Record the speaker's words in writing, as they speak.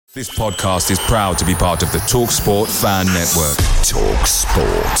This podcast is proud to be part of the TalkSport Fan Network.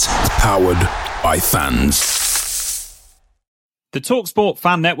 TalkSport. Powered by fans. The TalkSport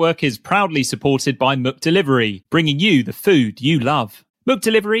Fan Network is proudly supported by McDelivery, bringing you the food you love.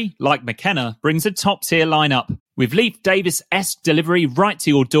 McDelivery, like McKenna, brings a top-tier lineup. With Leif Davis-esque delivery right to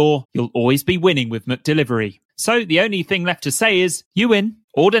your door, you'll always be winning with McDelivery. So the only thing left to say is, you win.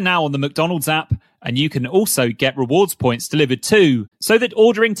 Order now on the McDonald's app, and you can also get rewards points delivered too, so that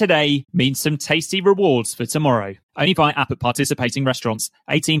ordering today means some tasty rewards for tomorrow. Only via app at participating restaurants.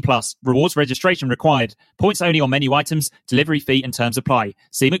 18 plus. Rewards registration required. Points only on menu items. Delivery fee and terms apply.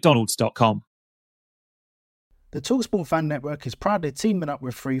 See mcdonalds.com. The TalkSport Fan Network is proudly teaming up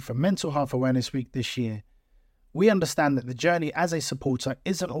with Free for Mental Health Awareness Week this year. We understand that the journey as a supporter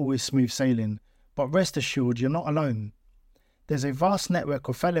isn't always smooth sailing, but rest assured you're not alone. There's a vast network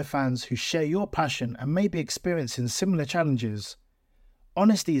of fellow fans who share your passion and may be experiencing similar challenges.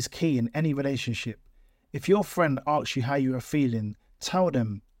 Honesty is key in any relationship. If your friend asks you how you are feeling, tell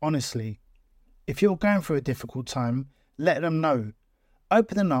them honestly. If you're going through a difficult time, let them know.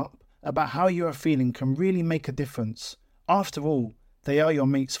 Opening up about how you are feeling can really make a difference. After all, they are your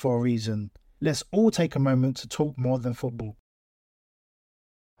mates for a reason. Let's all take a moment to talk more than football.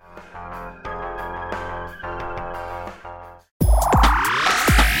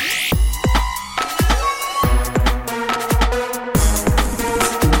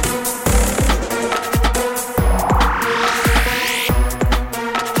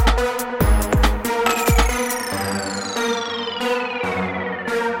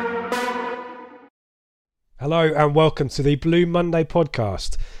 Hello and welcome to the Blue Monday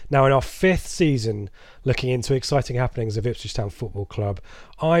podcast. Now in our fifth season, looking into exciting happenings of Ipswich Town Football Club.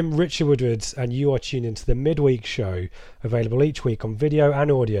 I'm Richard Woodwards and you are tuned into the midweek show, available each week on video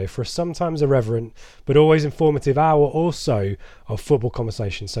and audio for a sometimes irreverent but always informative hour or so of football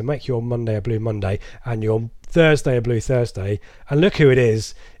conversation. So make your Monday a Blue Monday and your Thursday a Blue Thursday. And look who it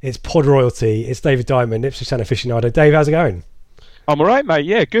is. It's pod royalty. It's David Diamond, Ipswich Town aficionado. Dave, how's it going? I'm all right, mate.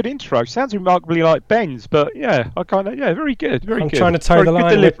 Yeah, good intro. Sounds remarkably like Ben's, but yeah, very good, very good. I'm trying to toe the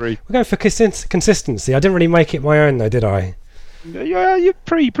line. Delivery. We're going for consistency. I didn't really make it my own, though, did I? Yeah, you're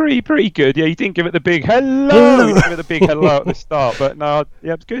pretty good. Yeah, you didn't give it the big hello. You didn't give it the big hello at the start, but no,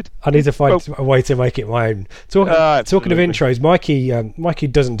 yeah, it's good. I need to find a way to make it my own. Talking of intros, Mikey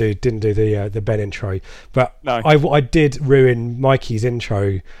didn't do the Ben intro, but no. I did ruin Mikey's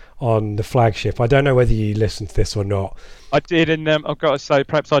intro on the flagship. I don't know whether you listened to this or not. I did, and I've got to say,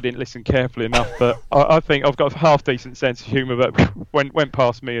 perhaps I didn't listen carefully enough, but I think I've got a half-decent sense of humour that went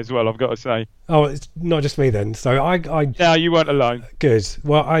past me as well, I've got to say. Oh, it's not just me then. So No, you weren't alone. Good.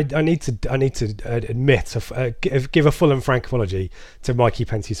 Well, I need to admit, give a full and frank apology to Mikey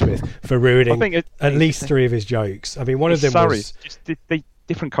Pensy-Smith for ruining at least three of his jokes. I mean, one of them was... Just the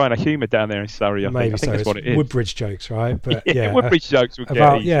different kind of humour down there in Surrey. I think that's what it is. Woodbridge jokes, right? But yeah, Woodbridge jokes would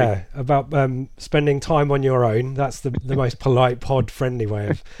about spending time on your own. That's the most polite, pod-friendly way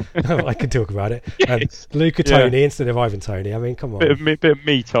of I could talk about it. Yes. Luca Tony instead of Ivan Toney. I mean, come on. Bit of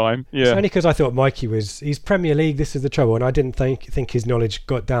me time. Yeah. It's only because I thought Mikey he's Premier League. This is the trouble, and I didn't think his knowledge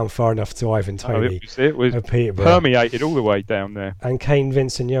got down far enough to Ivan Toney. It was permeated all the way down there. And Kane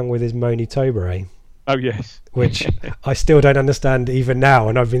Vincent Young with his Moni Toure. Oh, yes. Which I still don't understand even now,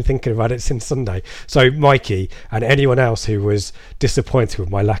 and I've been thinking about it since Sunday. So, Mikey and anyone else who was disappointed with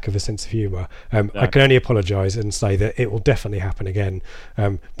my lack of a sense of humour, I can only apologise and say that it will definitely happen again,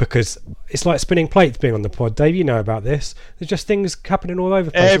 because it's like spinning plates being on the pod. Dave, you know about this. There's just things happening all over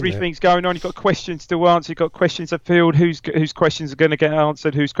the place. Everything's going on. You've got questions to answer. You've got questions afield. Whose questions are going to get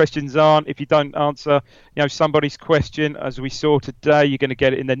answered? Whose questions aren't? If you don't answer, somebody's question, as we saw today, you're going to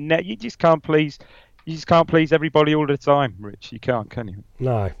get it in the net. You just can't please everybody all the time, Rich. You can't, can you?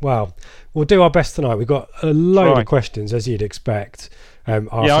 No. Well, we'll do our best tonight. We've got a load of questions, as you'd expect. I'm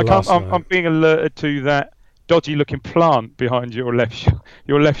being alerted to that dodgy-looking plant behind your left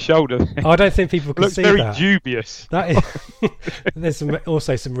shoulder. I don't think people can see that. Looks very dubious. That is. There's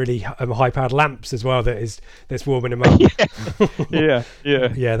also some really high-powered lamps as well that's warming them up. Yeah.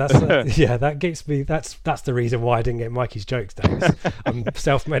 That gets me. That's the reason why I didn't get Mikey's jokes, Dave. I'm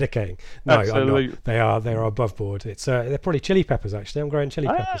self-medicating. No, absolutely. I'm not. They are above board. They're probably chili peppers actually. I'm growing chili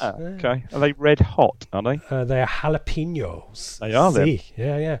peppers. Okay. Are they red hot? Are they? They are jalapenos. They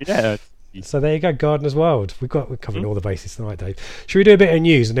are. Yeah. So there you go, Gardener's World. We're covering all the bases tonight, Dave. Should we do a bit of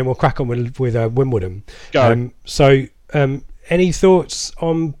news and then we'll crack on with Wimbledon? Go. Any thoughts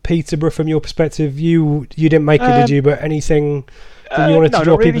on Peterborough from your perspective? You didn't make it, did you? But anything that you wanted to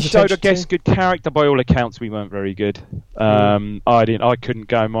draw not really people's showed, I attention guess, to? good character. By all accounts, we weren't very good. I couldn't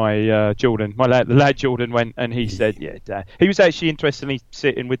go. My Jordan, the lad Jordan went, and he said, "Yeah, Dad." He was actually interestingly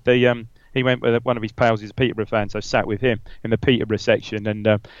sitting with the. He went with one of his pals, who's a Peterborough fan, so sat with him in the Peterborough section, and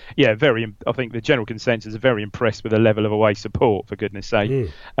I think the general consensus is very impressed with the level of away support. For goodness' sake,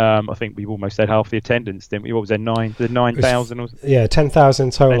 I think we've almost had half the attendance, didn't we? What was there, 9,000 or? Yeah,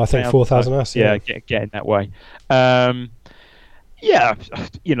 10,000 total. 10, I think 4,000 us. Yeah, getting that way.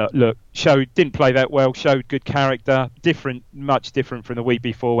 Look, didn't play that well. Showed good character. Much different from the week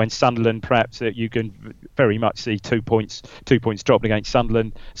before when Sunderland. Perhaps you can very much see 2 points dropped against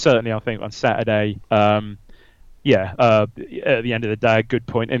Sunderland. Certainly, I think on Saturday. At the end of the day, a good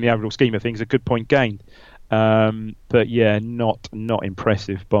point in the overall scheme of things. A good point gained. But yeah, not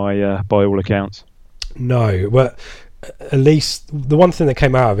impressive by all accounts. No, but at least the one thing that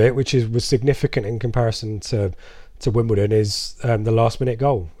came out of it, which was significant in comparison to Wimbledon, is the last minute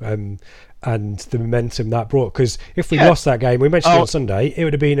goal and the momentum that brought. Because if we lost that game, we mentioned it on Sunday, it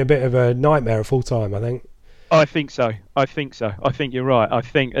would have been a bit of a nightmare at full time, I think. I think so. I think you're right. I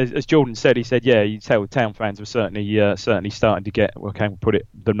think, as Jordan said, he said, you tell town fans were certainly starting to get, we'll put it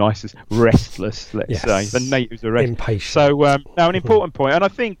the nicest, restless, let's say. The natives are restless. Impatient. So, now an important point, and I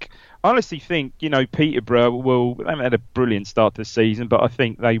honestly think, Peterborough they haven't had a brilliant start to the season, but I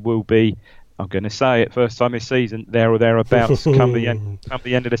think they will be, I'm going to say it, first time this season, there or thereabouts, come the end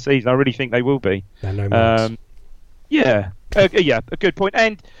of the season. I really think they will be. A good point.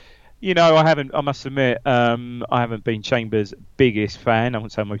 And I must admit, I haven't been Chambers' biggest fan. I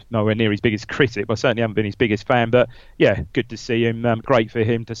won't say I'm nowhere near his biggest critic, but I certainly haven't been his biggest fan. But yeah, good to see him. Great for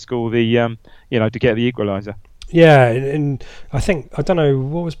him to score the, to get the equaliser. Yeah, and I think, I don't know,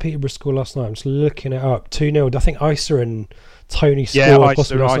 what was Peterborough's score last night? I'm just looking it up. 2-0. I think Isa and Tony scored. Yeah,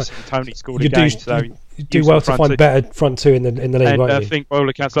 Isa and Tony scored again. You do well to find better front two in the league, and won't you? I think by all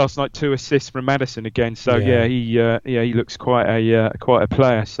accounts last night 2 assists from Maddison again. So he looks quite a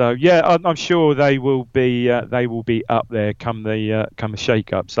player. So yeah, I'm sure they will be up there come the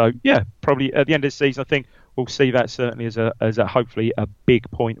shake up. So yeah, probably at the end of the season, I think we'll see that certainly as a hopefully a big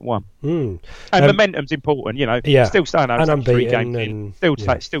point one. And momentum's important, Still staying over 3 games,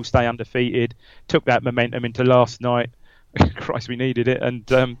 still stay undefeated. Took that momentum into last night. Christ, we needed it, and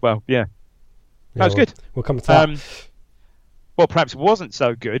that was good. We'll come to that. What perhaps wasn't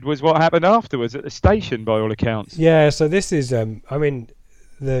so good was what happened afterwards at the station, by all accounts. Yeah, so this is, the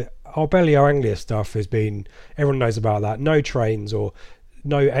Arbelio Anglia stuff has been, everyone knows about that. No trains or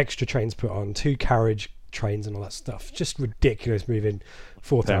no extra trains put on, 2 carriage trains and all that stuff. Just ridiculous, moving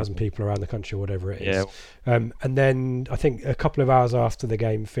 4,000 people around the country or whatever it is. And then I think a couple of hours after the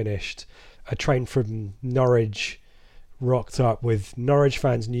game finished, a train from Norwich rocked up with Norwich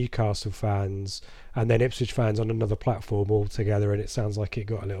fans, Newcastle fans, and then Ipswich fans on another platform all together, and it sounds like it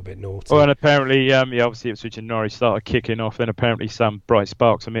got a little bit naughty. Well, and apparently, obviously Ipswich and Norwich started kicking off, and apparently some bright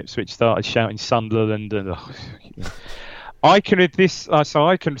sparks from Ipswich started shouting Sunderland, and I can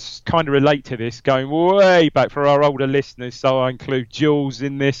kind of relate to this, going way back for our older listeners. So I include Jules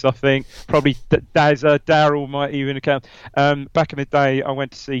in this. I think probably Darryl might even account. Back in the day, I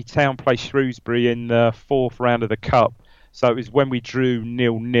went to see Town play Shrewsbury in the 4th round of the Cup. So it was when we drew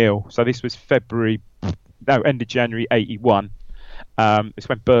 0-0. So this was end of January '81. It's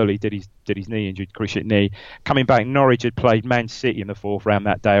when Burley did his knee injury, cruciate knee. Coming back, Norwich had played Man City in the 4th round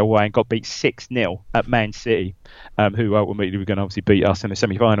that day away and got beat 6-0 at Man City, who ultimately were going to obviously beat us in the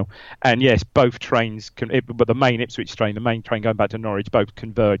semi-final. And yes, both trains, but the main Ipswich train, the main train going back to Norwich, both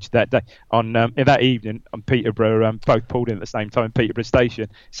converged that day. In that evening on Peterborough, both pulled in at the same time in Peterborough Station.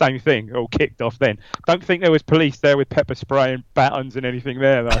 Same thing, all kicked off then. Don't think there was police there with pepper spray and batons and anything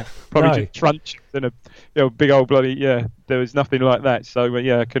there, though. Probably just truncheons and a big old bloody, there was nothing like that. So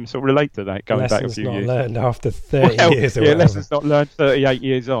I can sort of relate to that going back a few years. Lessons not learned after 30 years or whatever. Lessons not learned 38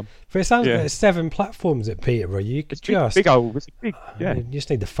 years on. But it sounds like there's 7 platforms at Peterborough. You could it's big. You just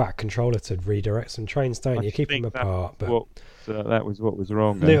need the fat controller to redirect some trains, don't you? Keep them apart. But that was what was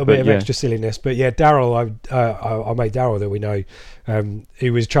wrong. A little bit of extra silliness. But yeah, Darryl, I made Darryl that we know, he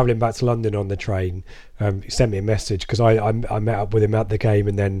was travelling back to London on the train. He sent me a message because I met up with him at the game,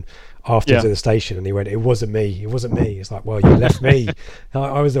 and then afterwards at the station, and he went, it wasn't me. It's like, well, you left me.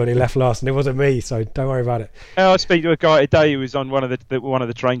 I was the one who left last, and it wasn't me, so don't worry about it. I speak to a guy today who was on one of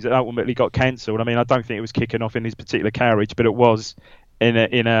the trains that ultimately got cancelled. I mean, I don't think it was kicking off in his particular carriage, but it was in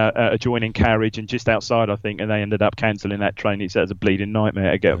a adjoining carriage and just outside, I think, and they ended up cancelling that train. He said it was a bleeding nightmare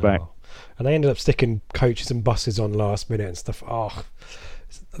to get back. And they ended up sticking coaches and buses on last minute and stuff. I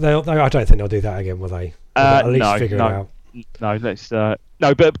don't think they'll do that again, will they? At least figure it out. No, let's no,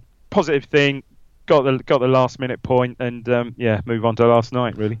 but positive thing. got the last minute point, and move on to last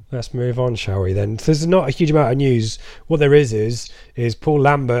night. Really. Let's move on, shall we? Then there's not a huge amount of news. What there is Paul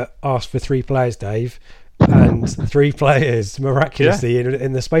Lambert asked for 3 players, Dave, and 3 players miraculously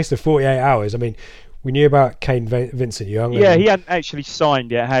in the space of 48 hours. I mean, we knew about Kane Vincent Young. Yeah, he hadn't actually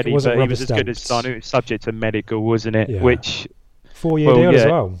signed yet, had he? But he was as good as signing. It was subject to medical, wasn't it? Yeah. Which 4-year deal as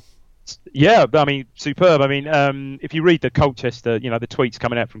well. Yeah, I mean, superb. I mean, if you read the Colchester, the tweets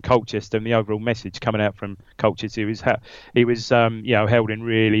coming out from Colchester and the overall message coming out from Colchester, he was held in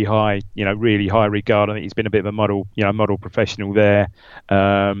really high regard. I think he's been a bit of a model professional there.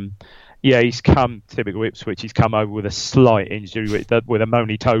 He's come typical Ipswich. He's come over with a slight injury with a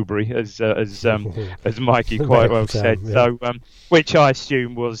Moni Towbury, as Mikey quite well said. Yeah. So, which I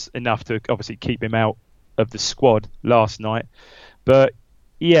assume was enough to obviously keep him out of the squad last night. But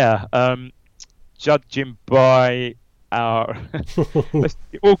judging by our,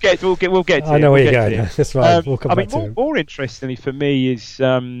 we'll get to it. I know where you're going. That's right. We'll come back to him. More interestingly for me is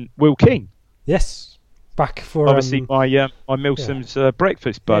Will King. Yes, back for obviously my Milsom's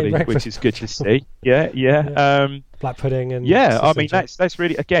breakfast buddy, which is good to see. Yeah. Black pudding and I mean that's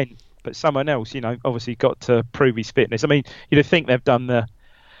really, again, but someone else, obviously got to prove his fitness. I mean, you'd think they've done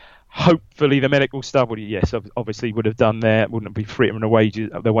hopefully the medical stuff obviously would have done wouldn't be frittering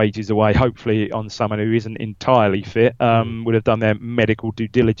the wages away, hopefully, on someone who isn't entirely fit, would have done their medical due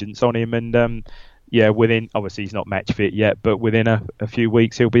diligence on him, and within, obviously he's not match fit yet, but within a few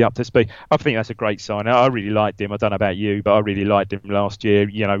weeks he'll be up to speed. I think that's a great sign. I really liked him. I don't know about you, but I really liked him last year.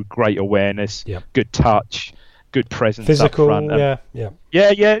 Great awareness, good touch, good presence, physical, up front. Not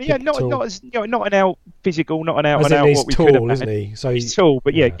an out physical, not an out and out. He's what we tall, could have isn't had. he? So he's tall,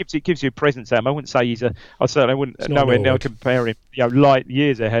 but it gives you a presence. I wouldn't say he's I certainly wouldn't nowhere near compare him. Light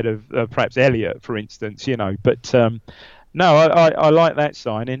years ahead of perhaps Elliott, for instance. But. No, I like that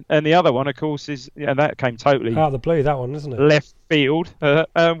signing, and the other one, of course, is that came totally out of the blue. That one, isn't it? Left field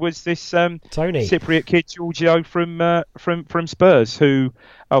was this Tony Cypriot kid Giorgio from Spurs, who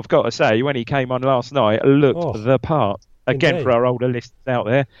I've got to say, when he came on last night, looked the part. Again, Indeed. For our older listeners out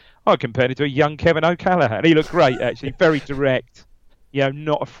there, I compared it to a young Kevin O'Callaghan. He looked great, actually, very direct.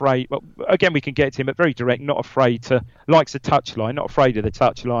 Not afraid. Well, again, we can get to him, but very direct, not afraid to, likes the touchline, not afraid of the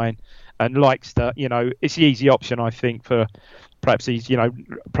touchline. And likes to, it's the easy option, I think, for perhaps these,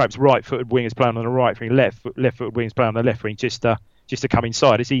 perhaps right-footed wingers playing on the right wing, left-footed wingers playing on the left wing, just to come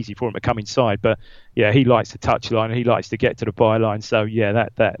inside. It's easy for him to come inside, but he likes the touchline and he likes to get to the byline. So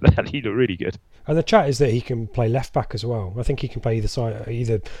that he looked really good. And the chat is that he can play left back as well. I think he can play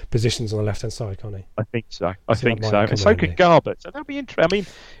either positions on the left hand side, can't he? I think so. And so can Garbett. So that'll be interesting. I mean,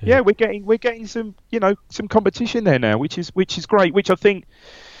 we're getting some some competition there now, which is great. Which I think.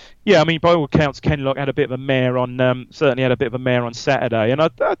 Yeah, I mean, by all accounts, Kenlock had a bit of a mare on. Certainly had a bit of a mare on Saturday, and I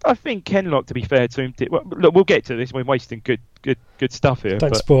think Kenlock, to be fair to him, look, we'll get to this. We're wasting good stuff here.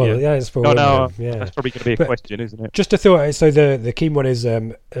 Don't spoil it. Yeah, spoil it. That's probably going to be a question, isn't it? Just a thought. So the key one is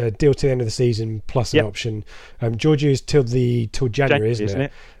a deal to the end of the season plus an option. Georgiou's till January, isn't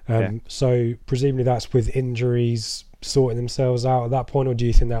it? So presumably that's with injuries sorting themselves out at that point, or do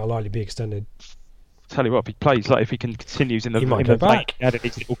you think that'll likely be extended? Tell you what, if he plays, like if he continues in the back. He had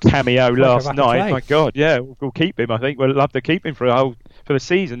his little cameo last night. My God, we'll keep him. I think we'll love to keep him for the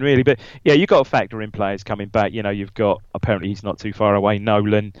season, really. But you've got to factor in players coming back. You've got, apparently he's not too far away,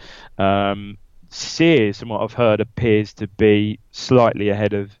 Nolan. Sears, from what I've heard, appears to be slightly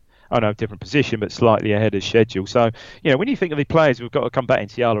ahead of. I know, different position, but slightly ahead of schedule. So, when you think of the players who've got to come back,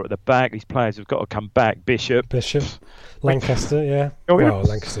 Ntiala at the back, these players who've got to come back, Bishop, Lancaster,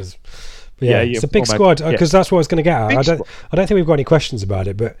 Lancaster's. It's a big squad because that's what I was going to get at. I don't think we've got any questions about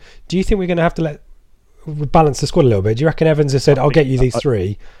it, but do you think we're going to have to balance the squad a little bit? Do you reckon Evans has said, "I'll get you these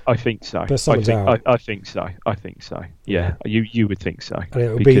 3"? I think so. But someone's out. I think so. Yeah, you would think so. And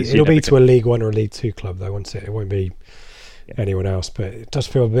it'll be to a League One or a League Two club, though, won't it? It won't be anyone else. But it does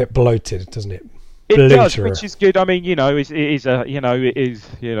feel a bit bloated, doesn't it? It does, which is good. I mean, it is.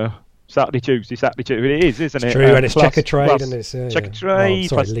 Saturday, Tuesday. It is, isn't it? It's true, and it's checker trade, and it's checker trade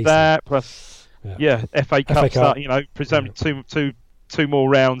plus FA Cup. Start, presumably two more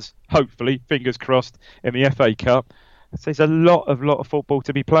rounds. Hopefully, fingers crossed, in the FA Cup. So there's a lot of football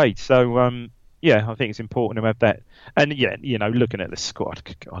to be played. So I think it's important to have that. And looking at the squad,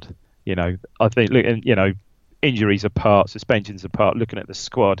 God, I think injuries apart, suspensions apart, looking at the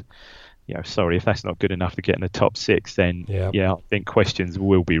squad. Sorry, if that's not good enough to get in the top 6, then I think questions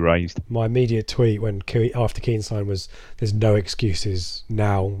will be raised. My immediate tweet after Keane signed was, "There's no excuses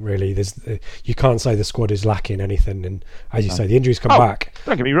now, really. You can't say the squad is lacking anything." And as you say, the injuries come back.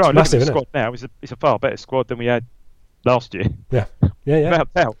 Don't get me wrong. Look at the squad now. It's a far better squad than we had last year. Yeah.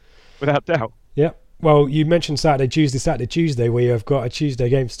 Without doubt. Yeah. Well, you mentioned Saturday, Tuesday. We have got a Tuesday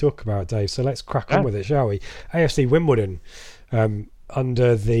game to talk about, Dave. So let's crack on with it, shall we? AFC Wimbledon,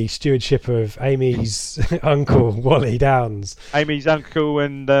 under the stewardship of Amy's uncle, Wally Downs. Amy's uncle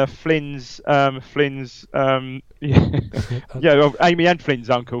and Flynn's, well, Amy and Flynn's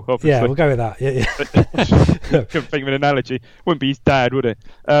uncle, obviously. Yeah, we'll go with that. Yeah. Couldn't think of an analogy. Wouldn't be his dad, would it?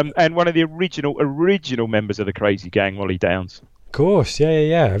 And one of the original members of the Crazy Gang, Wally Downs. Of course,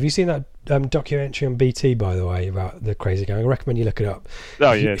 yeah. Have you seen that documentary on BT, by the way, about the Crazy Gang? I recommend you look it up.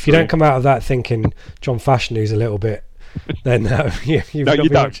 Oh, yeah. If you don't come out of that thinking John Fashionu's a little bit, then you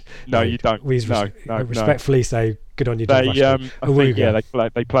don't. No, you don't. We respectfully say good on you, John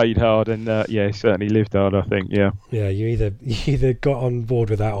Fashanu. They played hard and certainly lived hard. I think, yeah. Yeah, you either got on board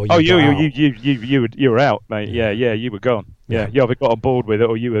with that or you were out, mate. Yeah, you were gone. Yeah, you either got on board with it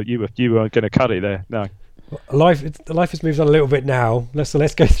or you were going to cut it there. No. Life has moved on a little bit now. Let's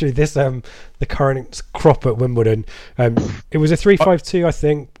go through this. The current crop at Wimbledon. It was a 3-5-2, I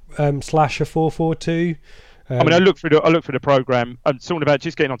think, / a 4-4-2. I looked through the program. I'm talking about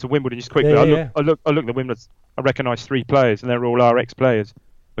just getting onto Wimbledon just quickly. I looked at the Wimbledon. I recognised 3 players, and they're all our ex-players: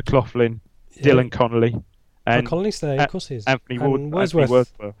 McLaughlin, Dylan Connolly, and Connolly's there. Of course, he is. Anthony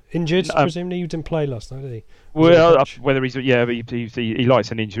Wordsworth. Injured, presumably. You didn't play last night, did he? Well, whether he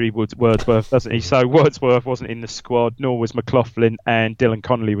likes an injury, Wordsworth, doesn't he? So Wordsworth wasn't in the squad, nor was McLaughlin, and Dylan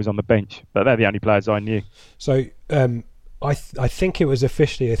Connolly was on the bench. But they're the only players I knew. So I think it was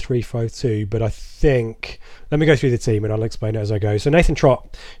officially a 3-5-2, but I think... Let me go through the team and I'll explain it as I go. So Nathan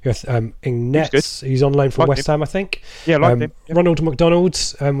Trott, in nets, he's on loan from West Ham, I think. Yeah, him. Yeah. Ronald McDonald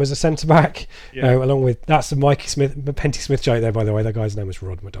was a centre-back, along with... That's the Penty Smith joke there, by the way. That guy's name was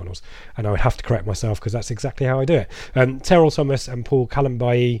Rod McDonald. And I would have to correct myself because that's exactly how I do it. Terrell Thomas and Paul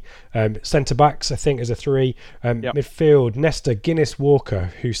Kalambayi, centre-backs, I think, as a 3. Midfield, Nesta Guinness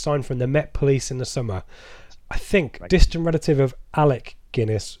Walker, who signed from the Met Police in the summer. I think distant relative of Alec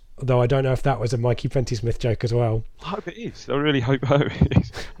Guinness, though I don't know if that was a Mikey Penty Smith joke as well. I hope it is. I really hope it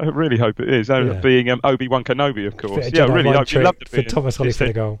is. I really hope it is. Being Obi-Wan Kenobi, of course. Yeah, I really hope. You'd love to be Thomas Holly for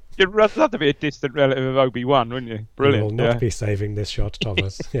the goal. You'd love to be a distant relative of Obi-Wan, wouldn't you? Brilliant. You will not be saving this shot,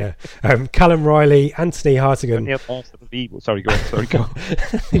 Thomas. Yeah. Callum Riley, Anthony Hartigan. Sorry, go on.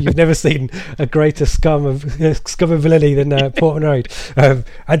 You've never seen a greater scum of villainy than Portman Road.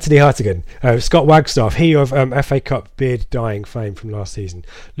 Anthony Hartigan, Scott Wagstaff, he of FA Cup beard dyeing fame from last season.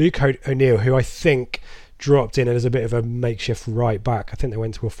 Luke O'Neill, who I think dropped in as a bit of a makeshift right back. I think they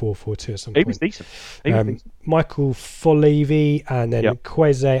went to a 4-4-2 at some point. He was decent. Michael Follevi and then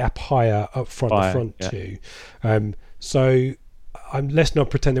Kweze Apaya up front, the front two. So let's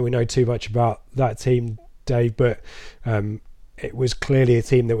not pretend that we know too much about that team, Dave, but it was clearly a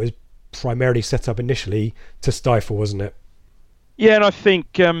team that was primarily set up initially to stifle, wasn't it? Yeah, and I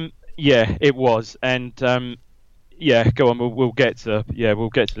think it was, and go on. We'll get to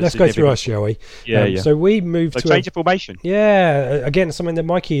the. Let's go through us, shall we? Yeah. So we moved to change of formation. Yeah, again, something that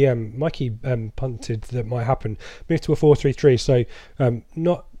Mikey punted that might happen. Moved to a 4-3-3. So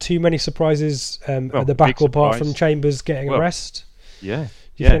not too many surprises at the back, apart from Chambers getting a rest. Yeah.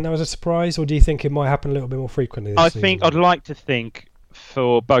 Do you think that was a surprise, or do you think it might happen a little bit more frequently this season? I'd like to think,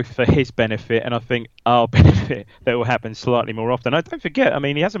 for his benefit and I think our benefit, that will happen slightly more often. I don't forget,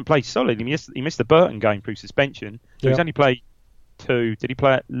 he hasn't played solid. He missed the Burton game through suspension. So he's only played 2. Did he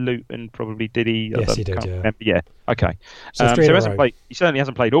play at Luton? Probably did he? Yes, he did. Yeah. Okay. So he hasn't played. He certainly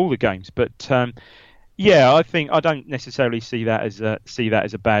hasn't played all the games, but I think I don't necessarily see that as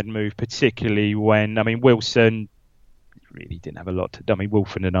a bad move, particularly when Wilson really didn't have a lot to...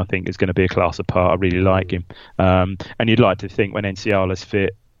 Wolfenden, I think, is going to be a class apart. I really like him. And you'd like to think when Enciala's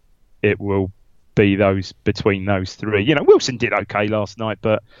fit, it will be between those 3. Wilson did okay last night,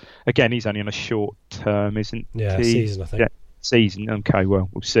 but again, he's only on a short term, isn't he? Season, I think. Yeah, season. Okay, well,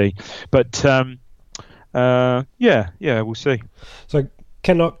 we'll see. But, we'll see. So,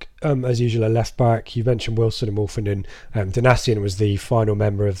 Kenlock, as usual, a left back. You mentioned Wilson and Wolfenden. Donatian was the final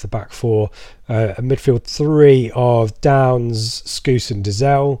member of the back 4. A midfield 3 of Downs, Scouse and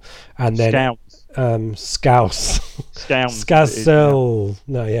Dizelle. And then Scouse. Scazel.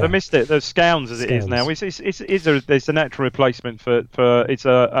 No, yeah. I missed it. There's Scowns as it is now. There's a natural replacement for it's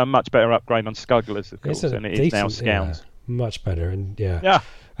a much better upgrade on Scugglers, of course, and it is now Scowns. Yeah, much better, and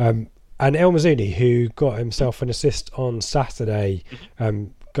and El Mazzuni, who got himself an assist on Saturday,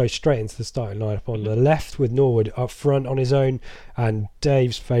 goes straight into the starting lineup on the left with Norwood up front on his own and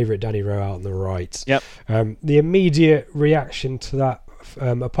Dave's favourite Danny Rowe out on the right. Yep. The immediate reaction to that,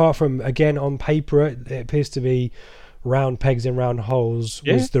 apart from, again, on paper, it appears to be round pegs in round holes,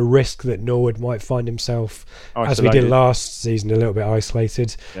 was the risk that Norwood might find himself, as we did last season, a little bit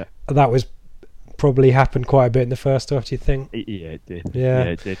isolated. Yeah. That was probably happened quite a bit in the first half, do you think? Yeah, it did. Yeah,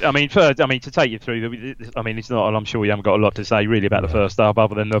 it did. I mean, to take you through, it's not. I'm sure you haven't got a lot to say really about the first half,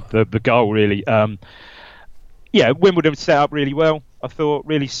 other than the goal, really. Wimbledon set up really well. I thought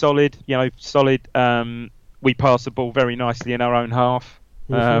really solid. Solid. We passed the ball very nicely in our own half.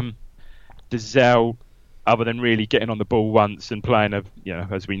 Dazelle, other than really getting on the ball once and playing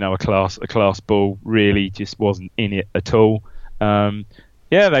as we know, a class ball, really just wasn't in it at all. They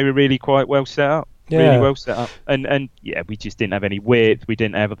were really quite well set up. Yeah. Really well set up. And we just didn't have any width. We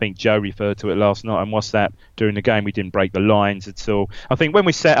didn't have, I think Joe referred to it last night and WhatsApp during the game, we didn't break the lines at all. I think when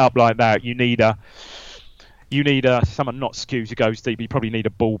we set up like that, you need someone not skewed who goes deep. You probably need a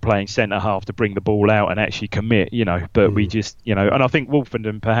ball playing centre half to bring the ball out and actually commit, But we just, and I think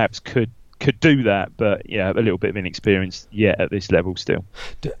Wolfenden perhaps could do that, but a little bit of inexperience at this level still.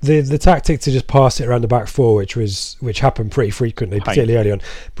 The tactic to just pass it around the back four, which happened pretty frequently, particularly early on,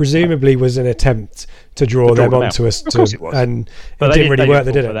 presumably was an attempt to draw them onto us. Of course it was. And it didn't really work,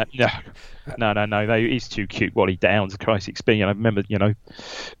 did it? No. He's too cute. Wally Downs, Christ experience. I remember,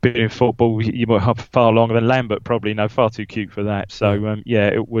 being in football, you might have far longer than Lambert, probably. No, far too cute for that. So,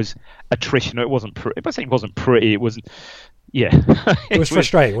 it was attrition. It wasn't pretty. But I think it wasn't pretty. It wasn't. Yeah, it was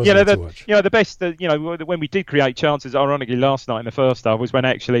frustrating, wasn't it, to watch? The best, when we did create chances, ironically, last night in the first half was when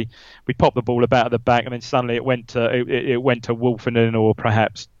actually we popped the ball about at the back, and then suddenly it went to Wolfenden, or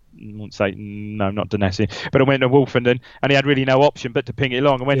perhaps I won't say not Donassi, but it went to Wolfenden, and he had really no option but to ping it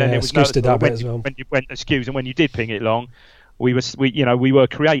long. And when it was noticeable, when you went to Skews, and when you did ping it long, we were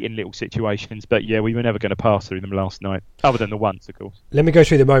creating little situations, but we were never going to pass through them last night, other than the once, of course. Let me go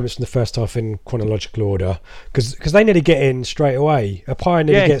through the moments from the first half in chronological order, because they nearly get in straight away. Appiah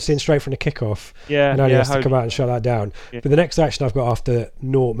nearly gets in straight from the kickoff, and only has to come out and shut that down. Yeah. But the next action I've got after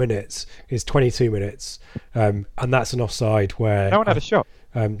 0 minutes is 22 minutes, and that's an offside where no one had a shot.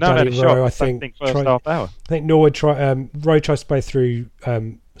 Danny Rowe, I think first half hour. I think Norwood Rowe tries to play through.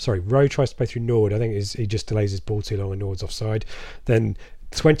 Rowe tries to play through Norwood. I think he just delays his ball too long and Norwood's offside. Then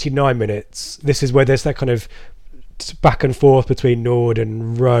 29 minutes. This is where there's that kind of back and forth between Norwood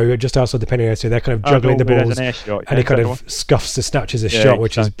and Rowe just outside the penalty area. So they're kind of juggling the balls, and he kind of scuffs and snatches a shot,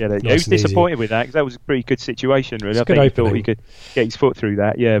 which is he was disappointed with that, because that was a pretty good situation, really. I think he thought he could get his foot through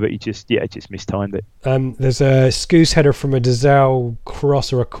that, but he just mistimed it. There's a Scouse header from a Dazelle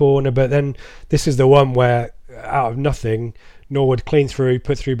cross or a corner, but then this is the one where out of nothing, Norwood clean through,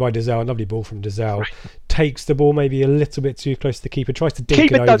 put through by Dazelle, lovely ball from Dazelle, takes the ball maybe a little bit too close to the keeper, tries to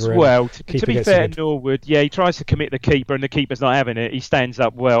dink it over. Keeper does well. To be fair to Norwood, he tries to commit the keeper, and the keeper's not having it. He stands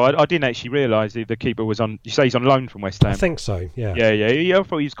up well. I didn't actually realise the keeper was on. You say he's on loan from West Ham? I think so. Yeah. I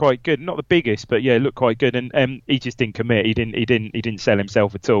thought he was quite good. Not the biggest, but looked quite good. And he just didn't commit. He didn't sell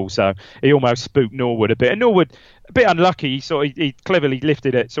himself at all. So he almost spooked Norwood a bit. And Norwood, a bit unlucky. He cleverly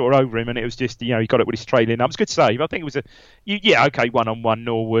lifted it sort of over him, and it was just he got it with his trailing up. It was a good save. I think it was a 1-on-1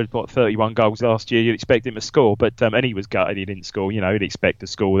 Norwood. 31 goals last year. You'd expect him to score, but and he was gutted he didn't score. You'd expect to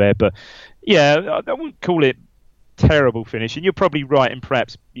score there, but I wouldn't call it terrible finish. And you're probably right, and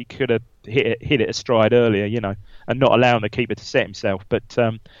perhaps you could have hit it a stride earlier, and not allowing the keeper to set himself. But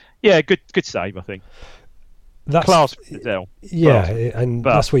good save, I think. That's class for Dazelle.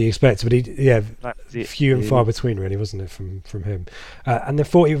 That's what you expect. But few and far between, really, wasn't it, from him? And then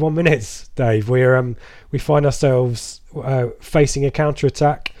 41 minutes, Dave. We find ourselves facing a counter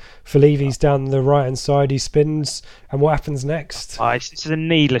attack. Falevi's down the right hand side. He spins, and what happens next? This is a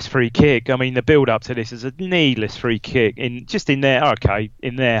needless free kick. I mean, the build up to this is a needless free kick in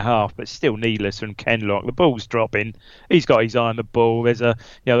their half, but still needless from Kenlock. The ball's dropping. He's got his eye on the ball. There's the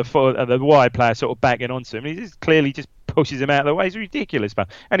wide player sort of backing onto him. He just clearly just pushes him out of the way. It's ridiculous, but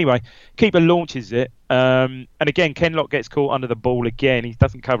anyway, keeper launches it, and again Kenlock gets caught under the ball again. He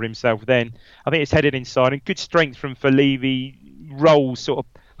doesn't cover himself then. I think it's headed inside, and good strength from Falevi.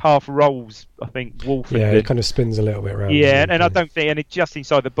 Half rolls, I think, Wolfenden. Yeah, it kind of spins a little bit around. Yeah, and I don't think, and it's just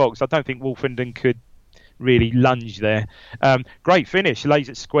inside the box, I don't think Wolfenden could really lunge there. Great finish, lays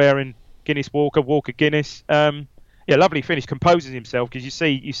it square, and Walker Guinness. Lovely finish, composes himself, because you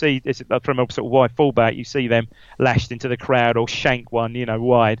see it's from a sort of wide fullback, you see them lashed into the crowd or shank one,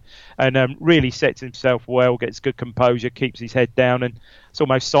 wide, and really sets himself well, gets good composure, keeps his head down, and it's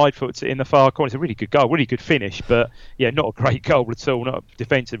almost side foots it in the far corner. It's a really good goal, really good finish, but not a great goal at all, not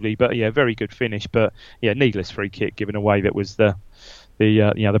defensively, but very good finish, but needless free kick given away. That was the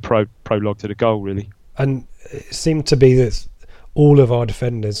prologue to the goal, really. And it seemed to be that all of our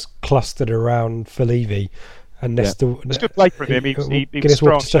defenders clustered around Falevi. And it's good play from him. He was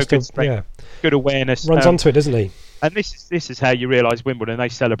strong, good awareness. Runs onto it, doesn't he? And this is how you realise Wimbledon, they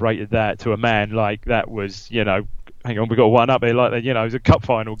celebrated that to a man. Like, that was, hang on, we got one up here, like that, it was a cup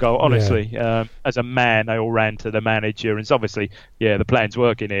final goal. Honestly, as a man, they all ran to the manager, and it's obviously, the plan's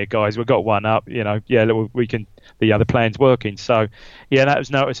working here, guys. We've got one up, we can. The plan's working. So, that was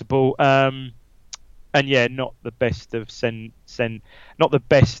noticeable. And not the best of not the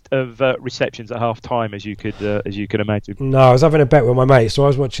best of receptions at half time, as you could imagine. No, I was having a bet with my mate, so I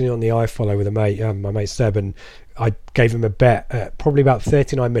was watching it on the iFollow with a mate, my mate Seb, and I gave him a bet at probably about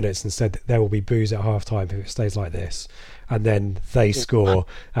 39 minutes and said that there will be booze at half time if it stays like this. And then they score,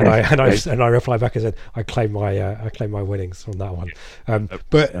 and I reply back and said I claim my winnings from that one.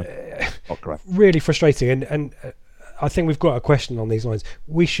 But really frustrating, and I think we've got a question on these lines.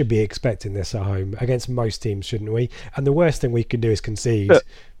 We should be expecting this at home against most teams, shouldn't we? And the worst thing we can do is concede,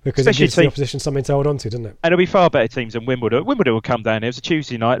 because it gives the opposition something to hold on to, doesn't it? And it'll be far better teams than Wimbledon. Wimbledon will come down here. It was a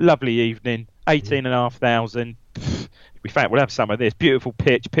Tuesday night, lovely evening, 18,500. We'll have some of this. Beautiful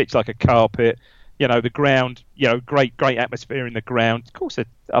pitch like a carpet. The ground, great atmosphere in the ground. Of course, the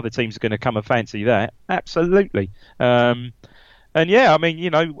other teams are going to come and fancy that. Absolutely. And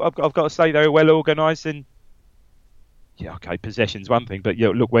I've got to say they were well organised, and possession's one thing, but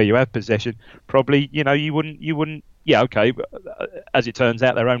look where you have possession. Probably, you wouldn't. Yeah, okay. But as it turns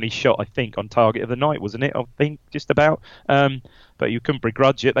out, their only shot, I think, on target of the night, wasn't it? I think just about. But you couldn't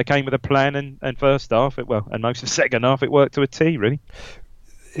begrudge it. They came with a plan, and first half, and most of the second half, it worked to a T, really.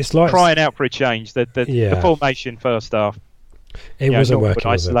 It's like crying out for a change. The formation first half. It wasn't working.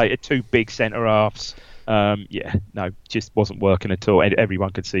 Isolated, two big centre halves. Just wasn't working at all.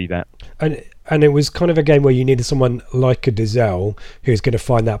 Everyone could see that. And it was kind of a game where you needed someone like a Dizelle who's going to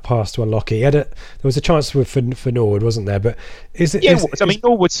find that pass to unlock it. There was a chance for Norwood, wasn't there? But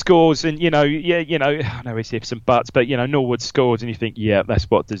Norwood scores, and I know it's ifs and buts, but Norwood scores, and you think,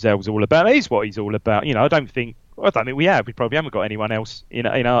 that's what Dizelle's all about. That is what he's all about. I don't think we have. We probably haven't got anyone else in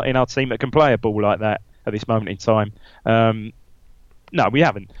our team that can play a ball like that at this moment in time. No, we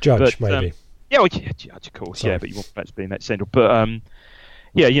haven't. Judge, maybe. Judge, of course. Sorry. But you want perhaps being that central. But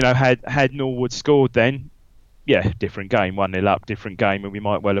had Norwood scored, then different game, 1-0 up, different game, and we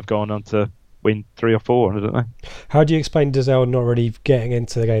might well have gone on to win 3 or 4. I don't know. How do you explain Dizelle not really getting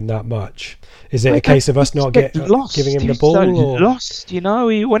into the game that much? Is it a case of us not giving him the ball? Lost,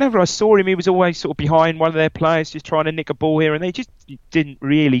 whenever I saw him, he was always sort of behind one of their players, just trying to nick a ball here, and they just didn't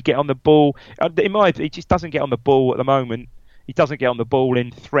really get on the ball. He just doesn't get on the ball at the moment. He doesn't get on the ball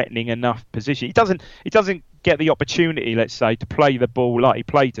in threatening enough position. He doesn't get the opportunity, let's say, to play the ball like he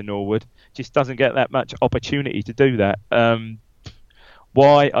played to Norwood. Just doesn't get that much opportunity to do that.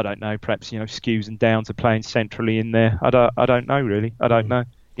 Why? I don't know. Perhaps Skews and Downs are playing centrally in there. I don't know really. I don't know.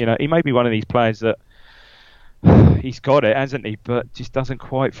 He may be one of these players that he's got it, hasn't he? But just doesn't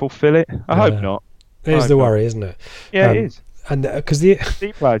quite fulfil it. I hope not. It is the worry, isn't it? Yeah, it is. And because the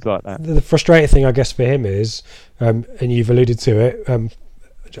players like that. The frustrating thing, I guess, for him is, and you've alluded to it,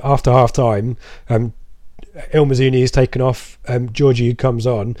 after half time, El Mazzuni is taken off, Georgiou comes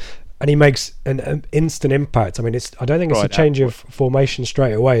on, and he makes an instant impact. I mean, I don't think it's a change of formation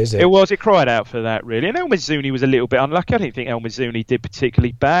straight away, is it? It cried out for that, really. And El Mazzuni was a little bit unlucky. I don't think El Mazzuni did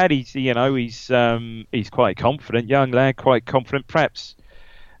particularly bad. He's quite confident, young lad, quite confident. Perhaps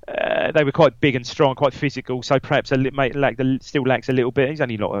they were quite big and strong, quite physical. So perhaps still lacks a little bit. He's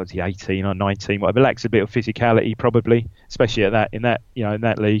only not 18 or 19, whatever. Lacks a bit of physicality, probably, especially in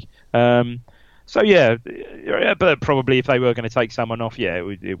that league. But probably if they were going to take someone off,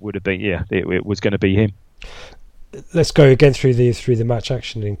 it would have been, it was going to be him. Let's go again through the match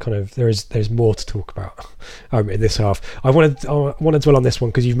action, and kind of there's more to talk about in this half. I want to dwell on this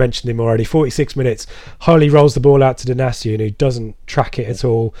one because you've mentioned him already. 46 minutes, Harley rolls the ball out to Donacien, who doesn't track it at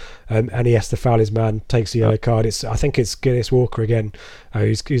all, and he has to foul his man, takes the yellow card. I think it's Guinness Walker again,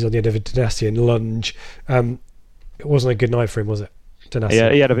 who's on the end of a Donacien lunge. It wasn't a good night for him, was it?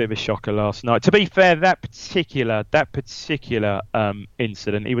 Yeah, he had a bit of a shocker last night. To be fair, that particular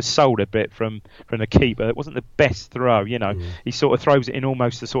incident, he was sold a bit from the keeper. It wasn't the best throw, He sort of throws it in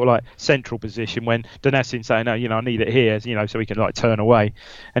almost the sort of like central position when Donacien saying, "No, I need it here," so he can like turn away,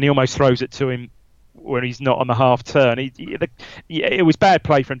 and he almost throws it to him when he's not on the half turn. It was bad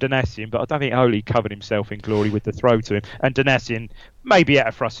play from Donacien, but I don't think Holy covered himself in glory with the throw to him. And Donacien maybe out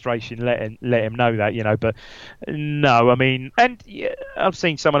of frustration, let him know that, But no, I mean, and yeah, I've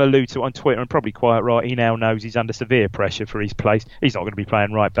seen someone allude to it on Twitter, and probably quite right. He now knows he's under severe pressure for his place. He's not going to be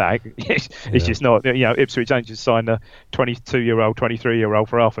playing right back. It's just not. Ipswich don't just sign a 22-year-old, 23-year-old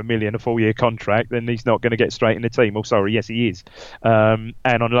for $500,000 a full-year contract, then he's not going to get straight in the team. Well, sorry, yes, he is. And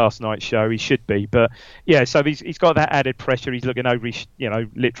on last night's show, he should be. But yeah, so he's got that added pressure. He's looking over his,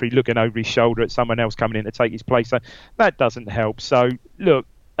 literally looking over his shoulder at someone else coming in to take his place. So that doesn't help. So look,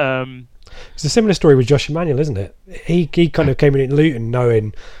 it's a similar story with Josh Emmanuel, isn't it? He kind of came in at Luton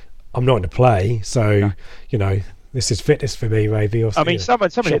knowing I'm not going to play, so this is fitness for me, maybe. Or, somebody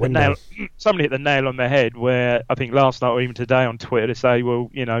hit the nail on the head. Where I think last night or even today on Twitter to say, well,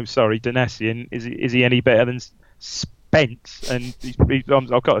 sorry, Donacien, is he any better than Spence? And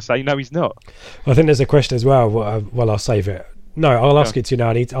I've got to say, no, he's not. I think there's a question as well. Well, I'll save it. No, I'll ask it to you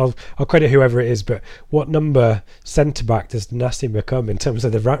now. I'll credit whoever it is, but what number centre-back does Donacien become in terms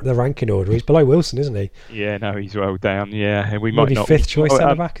of the ranking order? He's below Wilson, isn't he? Yeah, no, he's well down, yeah. And we maybe might not... fifth choice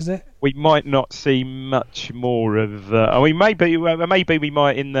centre-back, is it? We might not see much more of... maybe we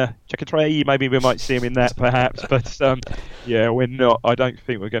might in the Checkatree, maybe we might see him in that, perhaps, but we're not. I don't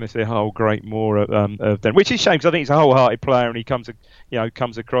think we're going to see a whole great more of them, which is a shame, because I think he's a wholehearted player, and he comes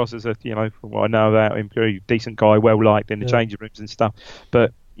across as a, from what I know about him, very decent guy, well liked in the changing rooms and stuff.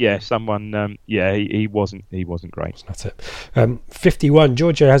 But yeah, he wasn't great. That's it. 51.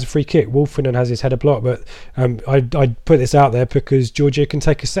 Giorgio has a free kick. Wolfenden has his header block, but I put this out there because Giorgio can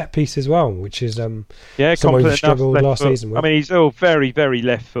take a set piece as well, which is someone who struggled last season with. I mean, he's all very, very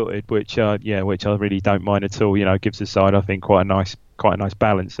left-footed, which I really don't mind at all. Gives the side, I think, quite a nice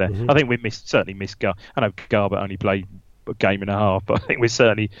balance there. Mm-hmm. I think we certainly missed Gar. I know Garbutt only played a game and a half, but I think we've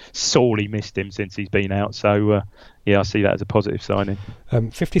certainly sorely missed him since he's been out. So I see that as a positive signing.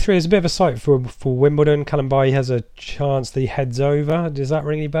 53 is a bit of a sight for Wimbledon. Callum Bailly has a chance that he heads over. Does that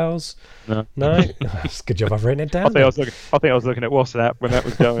ring any bells? No. That's a good job I've written it down. I think I was looking at WhatsApp when that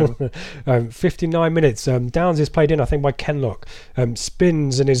was going. 59 minutes. Downs is played in, I think, by Kenlock.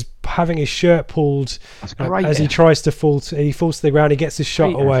 Spins and is having his shirt pulled as he tries to fall. He falls to the ground. He gets his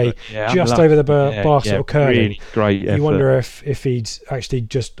shot away just over the bar sort of curling. Really great effort. You wonder if he'd actually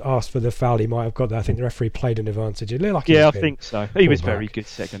just asked for the foul, he might have got that. I think the referee played an advantage. It looked like I think so. He was very good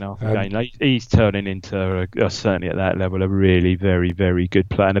second half again. He's turning into certainly at that level a really very, very good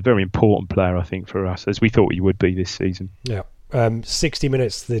player, and a very important player, I think, for us, as we thought he would be this season. Yeah. 60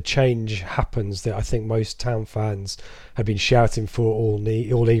 minutes, the change happens that I think most Town fans have been shouting for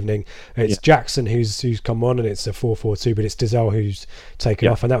all evening. It's Jackson who's come on, and it's a 4-4-2, but it's Dizelle who's taken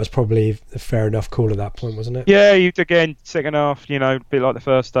off, and that was probably a fair enough call at that point, wasn't it? Yeah, again, second half, a bit like the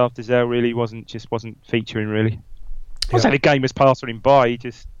first half, Dizelle really wasn't featuring really. I was saying the game was passing him by. He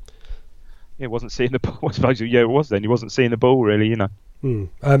just wasn't seeing the ball. I suppose it was then. He wasn't seeing the ball really,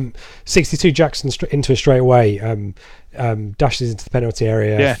 62 Jackson into it straight away. Dashes into the penalty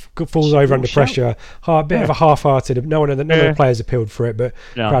area. Falls over under pressure. A bit of a half-hearted. No one of the players appealed for it, but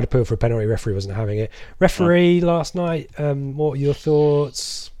crowd appealed for a penalty. Referee wasn't having it. Referee last night. What are your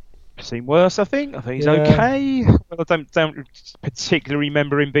thoughts? Seen worse, I think. I think he's okay. Well, I don't particularly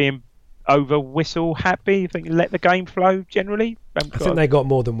remember him being over whistle happy. I think let the game flow generally. I think they got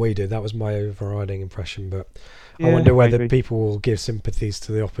more than we did. That was my overriding impression, but I wonder whether people will give sympathies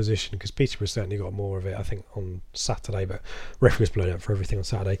to the opposition, because Peterborough certainly got more of it, I think, on Saturday, but referee was blown up for everything on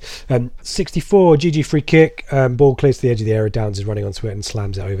Saturday. 64 GG free kick, ball clears to the edge of the area. Downs is running onto it and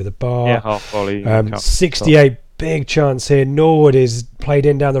slams it over the bar. Half volley. 68 big chance here. Norwood is played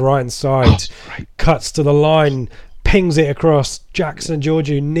in down the right hand side, cuts to the line, pings it across. Jackson and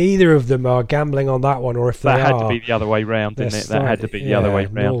Giorgio, neither of them are gambling on that one, or if they that had to be the other way round, didn't it? That had to be the other way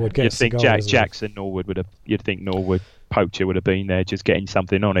round. You'd think Jackson, Norwood would have. You'd think Norwood Poacher would have been there, just getting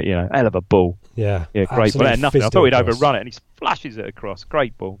something on it. Hell of a ball. Yeah, great ball. Nothing. I thought he'd overrun it, and he flashes it across.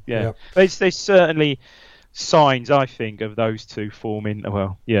 Great ball. Yeah. There's certainly signs, I think, of those two forming.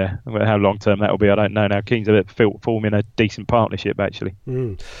 Well, how long term that will be, I don't know. Now Keane's forming a decent partnership actually,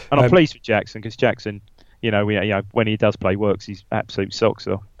 and I'm pleased with Jackson, because Jackson, when he does play, works his absolute socks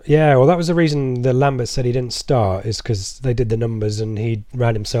off. Yeah, well, that was the reason that Lambert said he didn't start, is because they did the numbers and he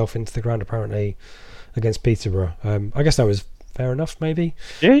ran himself into the ground apparently against Peterborough. I guess that was fair enough, maybe.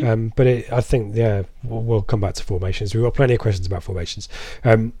 Yeah. But I think, we'll come back to formations. We've got plenty of questions about formations.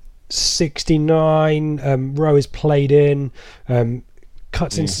 69, Rowe is played in.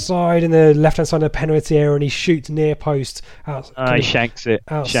 cuts inside in the left-hand side of the penalty area, and he shoots near post. He shanks it.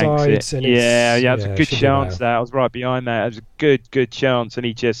 Outside. It was a good chance. That I was right behind that. It was a good chance, and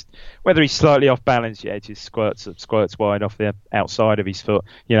he just, whether he's slightly off balance, it just squirts wide off the outside of his foot.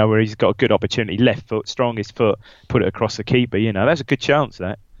 Where he's got a good opportunity, left foot, strongest foot, put it across the keeper. That's a good chance.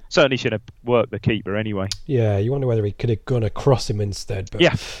 That certainly should have worked the keeper anyway. Yeah, you wonder whether he could have gone across him instead. But,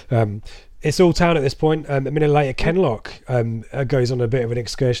 yeah. It's all town at this point. A minute later, Kenlock goes on a bit of an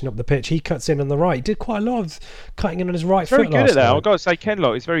excursion up the pitch. He cuts in on the right. He did quite a lot of cutting in on his right foot. Very good at that. I've got to say,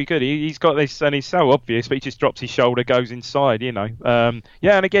 Kenlock is very good. He's got this, and it's so obvious, but he just drops his shoulder, goes inside. And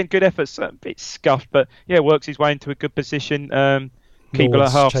again, good effort. A bit scuffed, but works his way into a good position. Keeper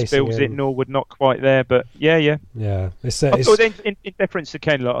at half spills it. Norwood not quite there, but yeah. Yeah. I thought in deference to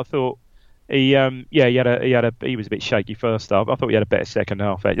Kenlock, I thought. He was a bit shaky first half. I thought he had a better second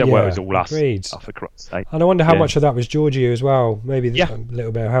half. Where it was all us. Agreed. Oh, for Christ's sake. And I wonder how much of that was Georgiou as well. Maybe a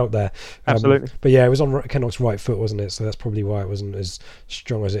little bit of help there. Absolutely. But it was on Kenlock's right foot, wasn't it? So that's probably why it wasn't as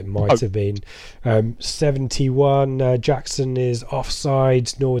strong as it might have been. 71, Jackson is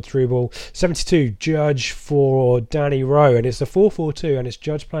offside, Norwood through ball. 72, Judge for Danny Rowe, and it's a 4-4-2, and it's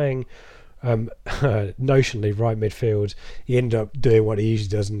Judge playing notionally right midfield. He ended up doing what he usually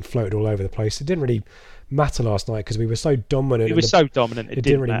does and floated all over the place. It didn't really matter last night because we were so dominant. It was so dominant. It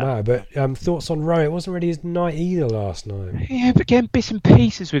didn't really matter. But thoughts on Rowe? It wasn't really his night either last night. Yeah, but again, bits and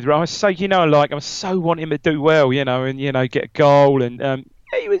pieces with Rowe. I was so I so want him to do well, and get a goal, and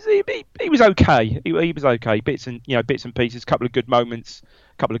he was okay. He was okay. Bits and pieces. Couple of good moments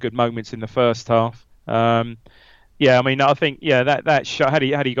in the first half. I think that shot, had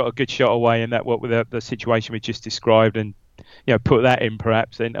he got a good shot away, and that with the situation we just described, and put that in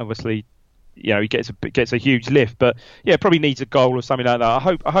perhaps, then obviously he gets a huge lift. But probably needs a goal or something like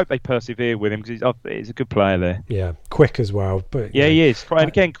that. I hope they persevere with him because he's a good player there. Yeah, quick as well. But he is. And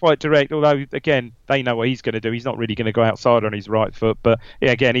again, quite direct. Although again, they know what he's going to do. He's not really going to go outside on his right foot. But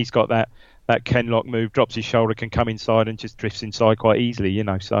again, he's got that Kenlock move, drops his shoulder, can come inside and just drifts inside quite easily,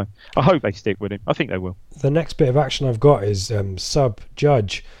 So I hope they stick with him. I think they will. The next bit of action I've got is sub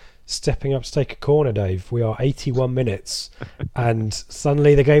Judge stepping up to take a corner, Dave. We are 81 minutes and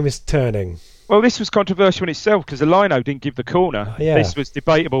suddenly the game is turning. Well, this was controversial in itself because the lino didn't give the corner. This was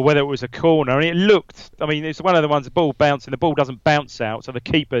debatable whether it was a corner, and it looked. I mean, it's one of the ones, the ball bouncing. The ball doesn't bounce out, so the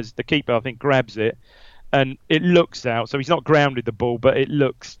keeper I think grabs it, and it looks out. So he's not grounded the ball, but it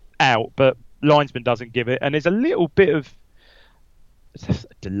looks out, but linesman doesn't give it, and there's a little bit of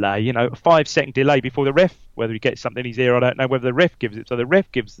delay, a 5-second delay before the ref, whether he gets something in his ear, I don't know, whether the ref gives it. So the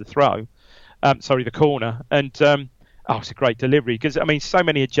ref gives the throw, the corner, and it's a great delivery because so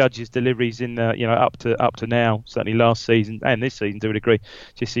many of Judge's deliveries in up to now, certainly last season and this season to a degree,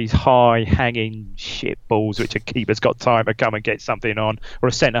 just these high hanging shit balls which a keeper's got time to come and get something on, or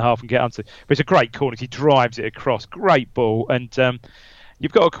a centre half and get onto. But it's a great corner. He drives it across, great ball, and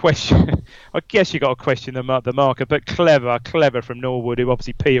you've got a question. I guess you've got to question the marker, but clever from Norwood, who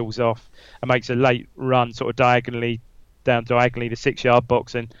obviously peels off and makes a late run sort of diagonally the 6-yard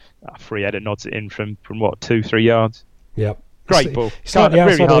box, and free header nods it in from 2-3 yards. Yep. Great ball. He's like the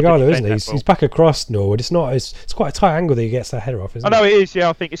outside of the goal, isn't he? He's back across Norwood. It's quite a tight angle that he gets that header off, isn't it? I know it is,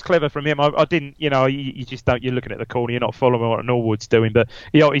 I think it's clever from him. I didn't, you just don't, you're looking at the corner, you're not following what Norwood's doing, but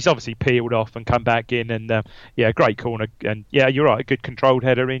he's obviously peeled off and come back in, and great corner, and you're right, a good controlled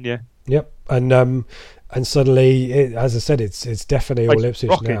header in, Yep, and suddenly, as I said, it's definitely all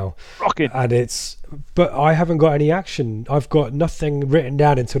Ipswich now. Rocking. But I haven't got any action. I've got nothing written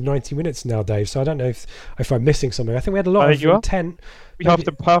down until 90 minutes now, Dave. So I don't know if I'm missing something. I think we had a lot of intent. We huffed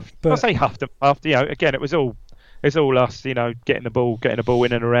and puffed. I say huffed and puffed. Again, it was all us. Getting the ball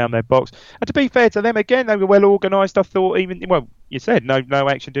in and around their box. And to be fair to them, again, they were well organised. I thought you said no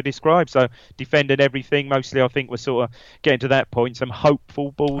action to describe. So defended everything. Mostly, I think we're sort of getting to that point. Some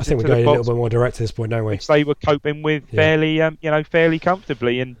hopeful balls. I think we're going a little bit more direct at this point, don't we? Which they were coping with fairly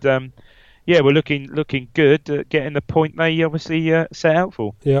comfortably, and we're looking good at getting the point they obviously set out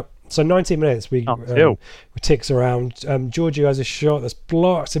for. Yep. So 90 minutes, we ticks around. Georgiou has a shot that's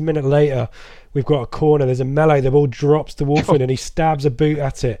blocked. A minute later, we've got a corner. There's a melee. The ball drops to Wolfen and he stabs a boot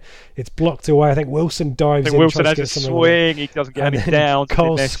at it. It's blocked away. I think Wilson dives in. Wilson has a swing. He doesn't get any down.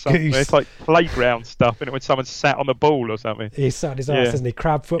 It's like playground stuff, when someone sat on the ball or something. He sat his ass, isn't he?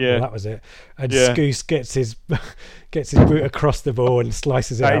 Crab football, that was it. And Scouse gets his boot across the ball and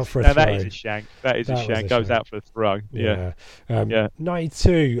slices it out for a throw. That is a shank. Goes out for a throw.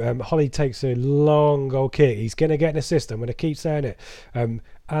 92. Holly takes a long goal kick. He's going to get an assist. I'm going to keep saying it.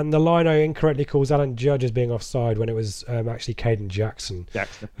 And the lino incorrectly calls Alan Judge as being offside when it was actually Caden Jackson.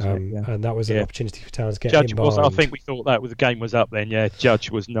 And that was an opportunity for Towns to get Judge in behind. I think we thought that the game was up then. Yeah, Judge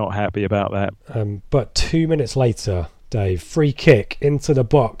was not happy about that. But 2 minutes later, Dave, free kick into the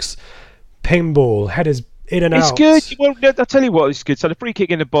box, pinball, headers in and out. It's good. Well, I'll tell you what, it's good. So the free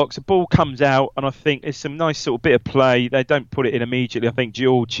kick in the box, the ball comes out, and I think there's some nice sort of bit of play. They don't put it in immediately. I think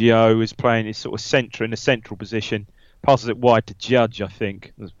Giorgio is playing his sort of centre in a central position. Passes it wide to Judge, I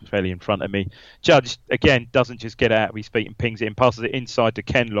think. That's fairly in front of me. Judge, again, doesn't just get out of his feet and pings it in. Passes it inside to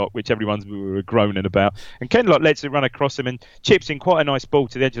Kenlock, which everyone's groaning about. And Kenlock lets it run across him and chips in quite a nice ball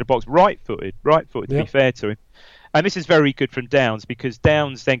to the edge of the box. Right-footed, to be fair to him. And this is very good from Downs because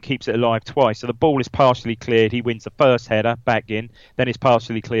Downs then keeps it alive twice. So the ball is partially cleared. He wins the first header back in. Then it's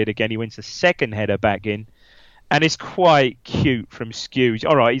partially cleared again. He wins the second header back in. And it's quite cute from Skew.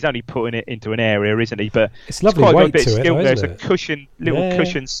 All right, he's only putting it into an area, isn't he? But it's lovely quite weight got a bit to of it, skill though, there. isn't It's a it?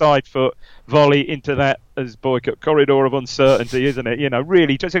 cushion side foot volley into that as Boycott corridor of uncertainty, isn't it?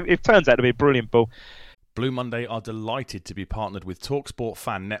 Really, it turns out to be a brilliant ball. Blue Monday are delighted to be partnered with TalkSport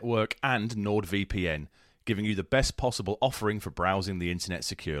Fan Network and NordVPN, giving you the best possible offering for browsing the internet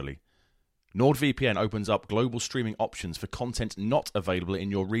securely. NordVPN opens up global streaming options for content not available in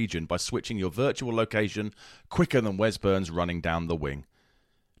your region by switching your virtual location quicker than Wes Burns running down the wing.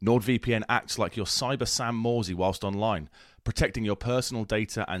 NordVPN acts like your cyber Sam Morsey whilst online, protecting your personal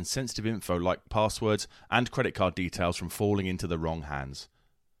data and sensitive info like passwords and credit card details from falling into the wrong hands.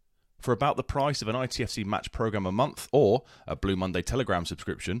 For about the price of an ITFC match program a month or a Blue Monday Telegram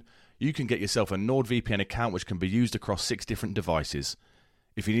subscription, you can get yourself a NordVPN account which can be used across 6 different devices.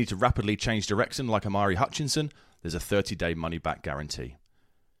 If you need to rapidly change direction like Amari Hutchinson, there's a 30-day money-back guarantee.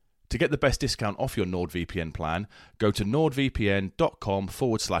 To get the best discount off your NordVPN plan, go to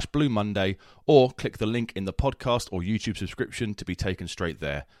nordvpn.com/Blue Monday or click the link in the podcast or YouTube subscription to be taken straight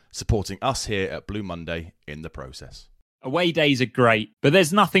there, supporting us here at Blue Monday in the process. Away days are great, but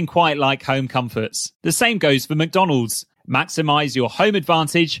there's nothing quite like home comforts. The same goes for McDonald's. Maximise your home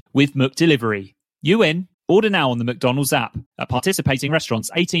advantage with McDelivery. You in? Order now on the McDonald's app. At participating restaurants,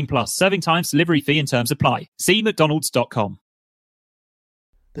 18 plus, serving times, delivery fee and terms apply. See mcdonalds.com.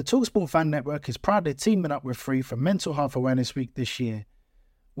 The TalkSport Fan Network is proudly teaming up with Free for Mental Health Awareness Week this year.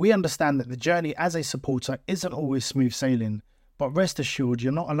 We understand that the journey as a supporter isn't always smooth sailing, but rest assured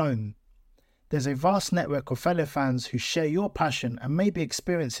you're not alone. There's a vast network of fellow fans who share your passion and may be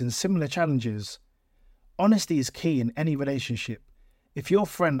experiencing similar challenges. Honesty is key in any relationship. If your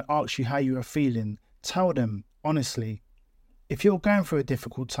friend asks you how you are feeling, tell them, honestly. If you're going through a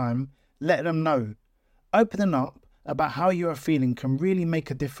difficult time, let them know. Opening up about how you are feeling can really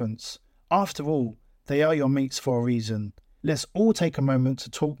make a difference. After all, they are your mates for a reason. Let's all take a moment to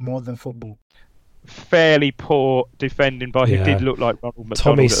talk more than football. Fairly poor defending by who did look like Ronald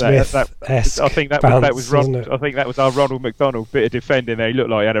McDonald. Tommy Smith-esque I think that was I think that was our Ronald McDonald bit of defending there. He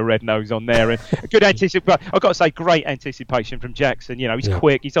looked like he had a red nose on there, and good anticipation. I've got to say, great anticipation from Jackson. He's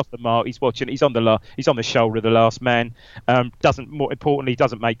quick, he's off the mark, he's watching, he's on the shoulder of the last man. More importantly,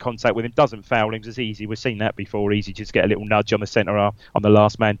 doesn't make contact with him, doesn't foul him. It's easy. We've seen that before. Easy, just get a little nudge on the centre half on the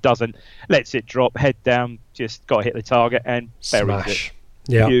last man. Doesn't, lets it drop, head down, just got to hit the target and buries it.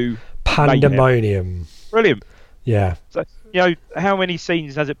 Yeah. Pandemonium. Brilliant. Yeah. So, how many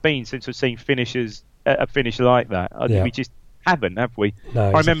seasons has it been since we've seen finishes a finish like that? We just haven't, have we?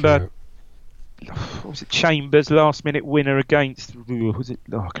 No, I remember, was it Chambers' last minute winner against?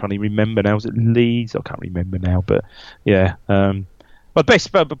 I can't even remember now. Was it Leeds? I can't remember now. But yeah, but best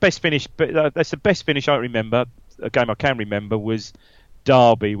finish. But that's the best finish I remember. A game I can remember was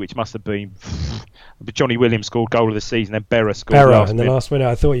Derby, which must have been Johnny Williams scored goal of the season, then Berra scored in the last minute.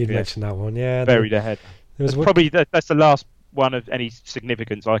 I thought you'd mention that one. Yeah, buried ahead. That's the last one of any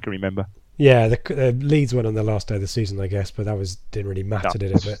significance I can remember. Yeah, the Leeds won on the last day of the season, I guess, but didn't really matter,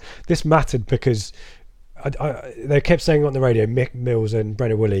 did it? But this mattered because they kept saying on the radio, Mick Mills and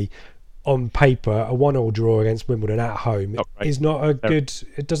Brennan Woolley, on paper, a 1-1 draw against Wimbledon at home is not a good.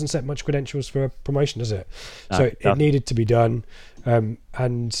 It doesn't set much credentials for a promotion, does it? No, so it needed to be done,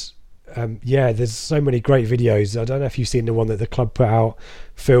 there's so many great videos. I don't know if you've seen the one that the club put out,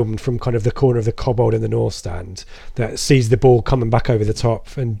 filmed from kind of the corner of the Cobbold in the North Stand, that sees the ball coming back over the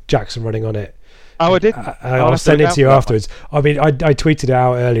top and Jackson running on it. Oh, I did. I'll send it to you afterwards. I mean, I tweeted it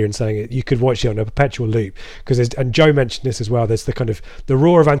out earlier and saying you could watch it on a perpetual loop and Joe mentioned this as well. There's the kind of the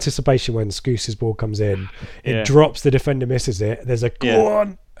roar of anticipation when Scoose's ball comes in. It drops, the defender misses it. There's a go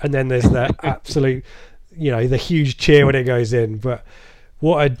on, and then there's that absolute, the huge cheer when it goes in. But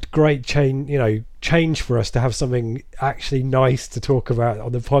what a great change for us to have something actually nice to talk about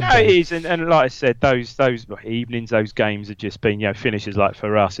on the pod. No, it is, and like I said, those evenings, those games have just been, finishes like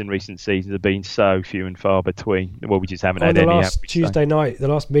for us in recent seasons have been so few and far between. Well, we just haven't had any. The last Tuesday night, the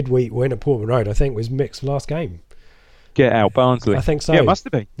last midweek win at Portman Road, I think was Mick's last game. Get out, Barnsley. I think so. Yeah, it must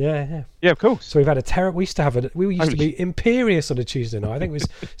have been. Yeah, of course. So we've had a terrible. We used to be imperious on a Tuesday night. I think it was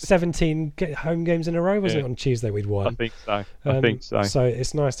 17 home games in a row, wasn't it? On Tuesday we'd won. I think so. So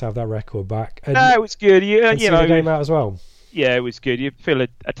it's nice to have that record back. And, no, it was good. The game out as well. Yeah, it was good. You feel a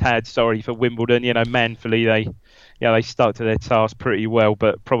tad sorry for Wimbledon. Manfully they stuck to their task pretty well,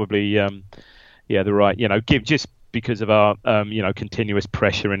 but probably the right. Just because of our continuous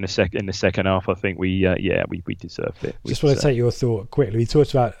pressure in the second half, I think we deserved it. Just want to take your thought quickly. We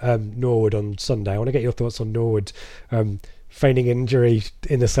talked about Norwood on Sunday. I want to get your thoughts on Norwood feigning injury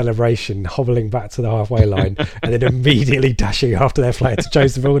in the celebration, hobbling back to the halfway line, and then immediately dashing after their player to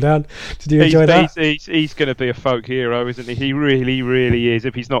chase the ball down. Did you enjoy that? He's going to be a folk hero, isn't he? He really, really is.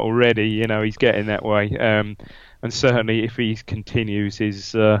 If he's not already, he's getting that way. And certainly, if he continues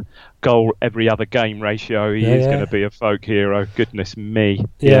his goal every other game ratio, he is going to be a folk hero. Goodness me!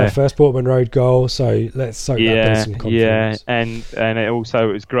 Yeah, first Portman Road goal. So let's soak that in some confidence. And it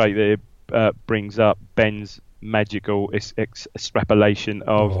was great that it brings up Ben's magical extrapolation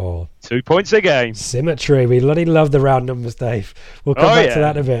of 2 points a game. Symmetry. We bloody love the round numbers, Dave. We'll come back to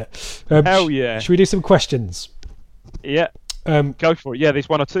that in a bit. Hell yeah! Should we do some questions? Yeah. Go for it. Yeah, there's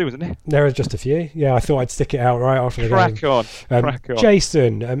one or two, isn't there? There are just a few. Yeah, I thought I'd stick it out right after the game. Crack on.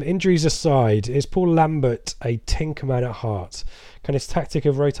 Jason, injuries aside, is Paul Lambert a tinker man at heart? Can his tactic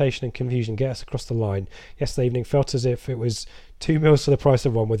of rotation and confusion get us across the line? Yesterday evening felt as if it was 2 meals for the price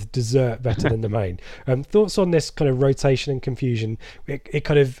of one, with dessert better than the main. Thoughts on this kind of rotation and confusion? It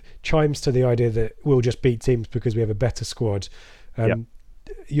kind of chimes to the idea that we'll just beat teams because we have a better squad.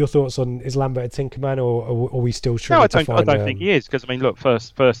 Your thoughts on, is Lambert a tinker man, or are we still trying to find... I don't think he is, because look,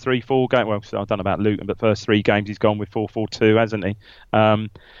 first 3-4 games, well, I don't know about Luton, but first 3 games he's gone with 4-4-2, hasn't he?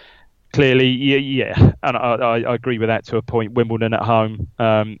 Clearly, yeah, and I agree with that to a point. Wimbledon at home,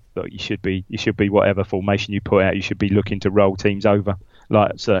 look, you should be whatever formation you put out, you should be looking to roll teams over,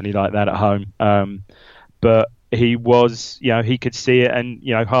 certainly like that at home. But he was, he could see it, and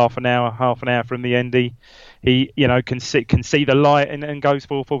half an hour from the end, he can see the light and goes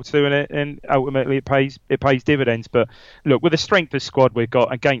 4-4-2, and ultimately it pays dividends. But look, with the strength of squad we've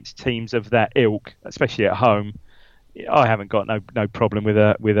got against teams of that ilk, especially at home, I haven't got no problem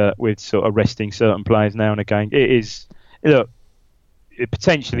with sort of resting certain players now and again. It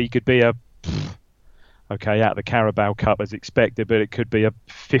potentially could be out of the Carabao Cup as expected, but it could be a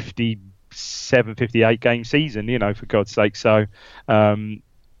 57, 58 game season, for God's sake. So I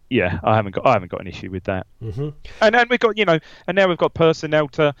haven't got an issue with that. Mm-hmm. And then we've got and now we've got personnel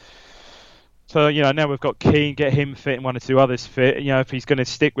to now we've got Keane, get him fit and one or two others fit. If he's going to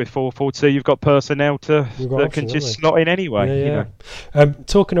stick with 4-4-2, you've got personnel that can just slot in anyway. Yeah.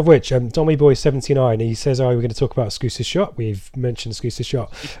 Talking of which, Dommy Boy 79, he says, we're going to talk about Skousa's shot. We've mentioned Skousa's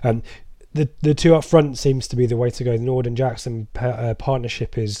shot. The two up front seems to be the way to go. The Nord and Jackson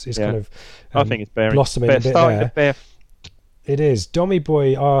partnership is kind of I think it's blossoming a bit there. It is. Dommy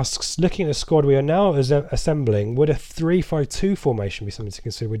Boy asks, looking at the squad we are now assembling, would a 3-5-2 formation be something to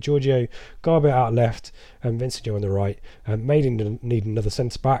consider, with Giorgio Garbett out left and Vincent on the right? May need another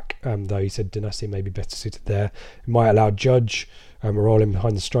centre-back, though he said Dynasty may be better suited there. It might allow Judge rolling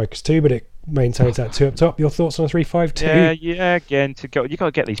behind the strikers too, but it maintains that 2 up top. Your thoughts on a 3-5-2? Yeah. Again, you got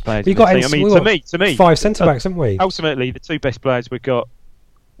to get these players. To me, 5 centre-backs, haven't we? Ultimately, the 2 best players we've got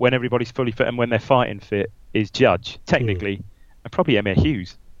when everybody's fully fit and when they're fighting fit is Judge, technically, and probably Emir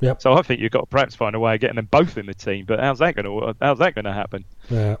Hughes. Yep. So I think you've got to perhaps find a way of getting them both in the team. But how's that going to happen?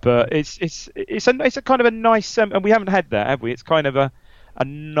 Yeah. But it's a kind of a nice, and we haven't had that, have we? It's kind of a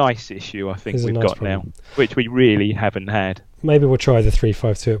nice issue I think we've got now, which we really haven't had. Maybe we'll try the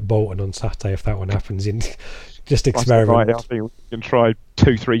 3-5-2 at Bolton on Saturday if that one happens. Just experiment. Right, I think we can try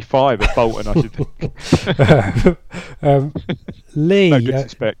 2-3-5 at Bolton. I should think. Lee, no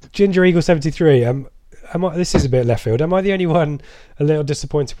disrespect. Ginger Eagle 73. This is a bit left field. Am I the only one a little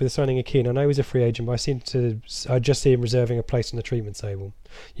disappointed with the signing of Keane? I know he's a free agent, but I just see him reserving a place on the treatment table.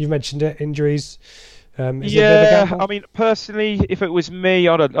 You've mentioned it, injuries. I mean, personally, if it was me,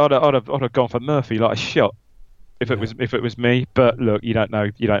 I'd have gone for Murphy like a shot. If it was me, but look, you don't know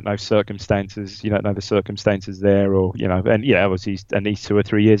circumstances. You don't know the circumstances there, or obviously he's 2 or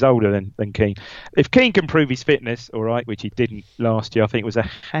 3 years older than Keane. If Keane can prove his fitness, all right, which he didn't last year, I think it was a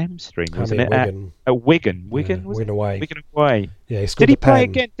hamstring, wasn't it? At Wigan away. Yeah, he did he play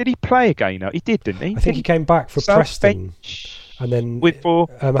again? No, he did, didn't he? I think he came back for Preston. And then I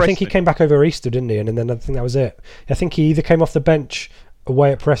think he came back over Easter, didn't he? And then I think that was it. I think he either came off the bench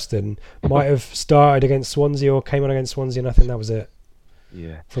away at Preston, might have started against Swansea or came on against Swansea, and I think that was it.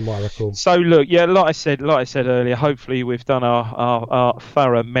 Yeah, from what I recall. So look, yeah, like I said earlier, hopefully we've done our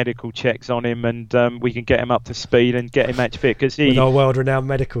thorough medical checks on him, and we can get him up to speed and get him match fit because with our world-renowned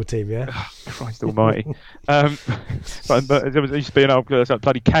medical team, yeah. Oh, Christ Almighty! But there used to be an old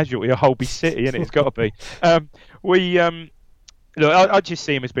bloody casualty of Holby City, and it's got to be. Look, I just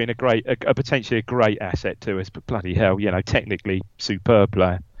see him as being potentially a great asset to us, but bloody hell, technically superb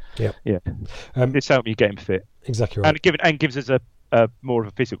player. Yep. Yeah. It's helping you get him fit. Exactly right. And gives us a more of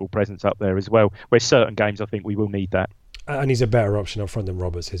a physical presence up there as well, where certain games I think we will need that. And he's a better option up front than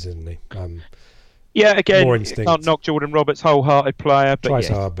Roberts is, isn't he? Yeah, again, more instinct. Can't knock Jordan Roberts, wholehearted player. But tries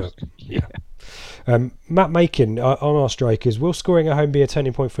hard, but yeah. Matt Makin on our strikers. Will scoring at home be a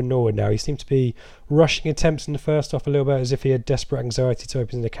turning point for Norwood now? He seemed to be rushing attempts in the first half a little bit as if he had desperate anxiety to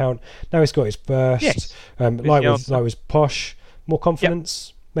open the account. Now he's got his burst. Yes. Like with Posh, more confidence.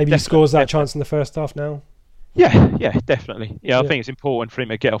 Yep. Maybe he scores that chance in the first half now. Yeah, definitely. I think it's important for him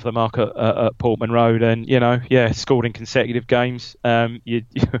to get off the mark at Portman Road, and scored in consecutive games.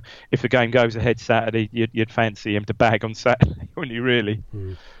 If the game goes ahead Saturday, you'd fancy him to bag on Saturday, wouldn't you? Really.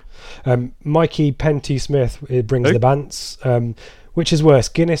 Mikey Penty Smith brings the bants. Which is worse,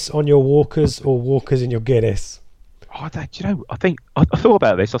 Guinness on your Walkers or Walkers in your Guinness? I think I thought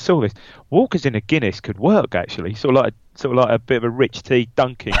about this. I saw this. Walkers in a Guinness could work actually, sort of like a bit of a rich tea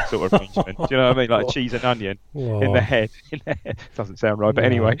dunking sort of arrangement. Do you know what I mean? Like cheese and onion in the head. Doesn't sound right, but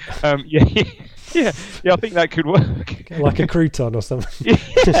anyway. I think that could work. Like a crouton or something.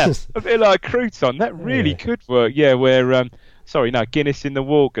 Yeah, a bit like a crouton. That really could work. Yeah, where Guinness in the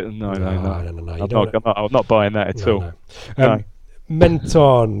Walker. No. I'm not buying that at all. No.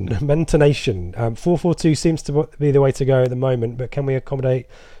 Mentonation. 4-4-2 seems to be the way to go at the moment, but can we accommodate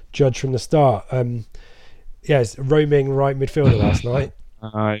Judge from the start? Yes, roaming right midfielder last night.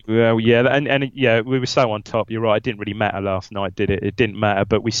 We were so on top. You're right. It didn't really matter last night, did it? It didn't matter,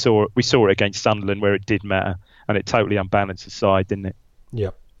 but we saw it against Sunderland where it did matter, and it totally unbalanced the side, didn't it?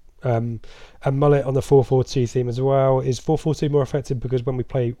 Yep. And Mullet on the 4-4-2 theme as well. Is 4-4-2 more effective because when we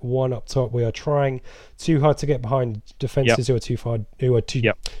play one up top, we are trying too hard to get behind defences who are too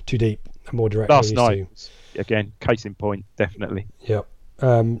deep and more direct. Last night, again, case in point, definitely. Yep.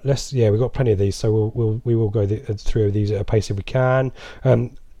 We've got plenty of these, so we will go through these at a pace if we can.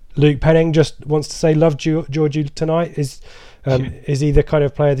 Luke Penning just wants to say, love Georgie tonight. Is he the kind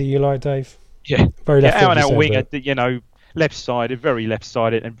of player that you like, Dave? Yeah, very left out and out winger. Left-sided, very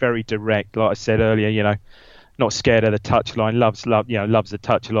left-sided, and very direct. Like I said earlier, not scared of the touchline. Loves the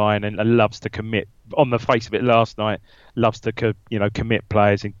touchline and loves to commit. On the face of it, last night, loves to commit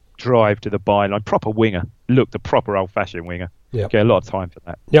players and drive to the byline. Proper winger. Look, the proper old-fashioned winger. Yeah, get a lot of time for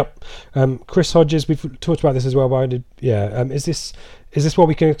that. Yep. Chris Hodges, we've talked about this as well. But is this what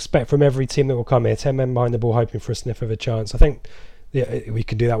we can expect from every team that will come here? 10 men behind the ball, hoping for a sniff of a chance. I think. Yeah, we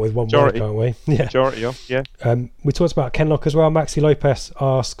can do that with one word, can't we? Yeah. Majority, yeah. We talked about Kenlock as well. Maxi Lopez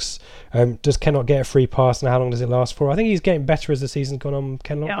asks, does Kenlock get a free pass and how long does it last for? I think he's getting better as the season's gone on,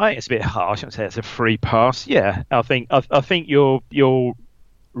 Kenlock. Yeah, I think it's a bit harsh. I'd say it's a free pass. Yeah, I think you're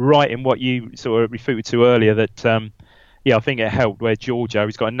right in what you sort of referred to earlier that, I think it helped where Giorgio,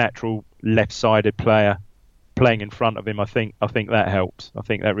 he's got a natural left-sided player playing in front of him. I think that helps. I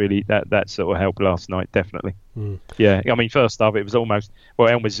think that really that sort of helped last night, definitely. Yeah, I mean, first half it was almost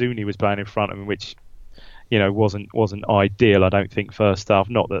El Mazzuni was playing in front of him, which wasn't ideal. I don't think first half.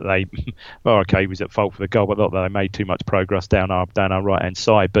 Not that they he was at fault for the goal, but not that they made too much progress down our right hand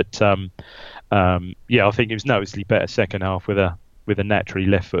side. But I think it was noticeably better second half with a naturally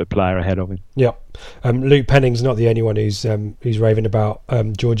left-footed player ahead of him. Yep. Luke Penning's not the only one who's raving about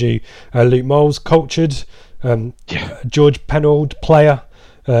Georgie. Luke Moles, cultured. George Pennold, player.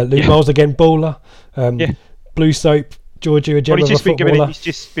 Luke Moles again, baller. Blue Soap, Georgie, a gem of a footballer. He's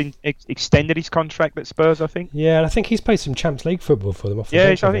just been extended his contract at Spurs, I think. Yeah, and I think he's played some Champions League football for them. Off the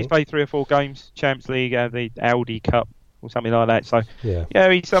bench, I think he's played 3 or 4 games, Champions League, the Audi Cup or something like that. So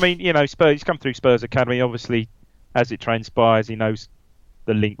Spurs. He's come through Spurs Academy. Obviously, as it transpires, he knows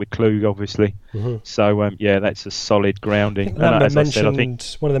the link with Klug, obviously. Mm-hmm. So that's a solid grounding. Lambert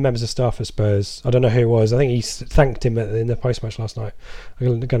mentioned one of the members of staff at Spurs. I don't know who it was. I think he thanked him in the post match last night.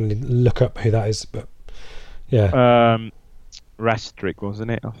 I'm going to look up who that is, but yeah. Rastrick,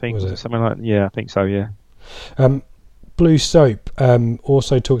 wasn't it? I think was it something like that? Yeah, I think so. Yeah. Blue Soap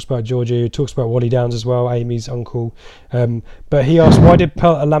also talks about Georgie, talks about Wally Downs as well, Amy's uncle. But he asked, why did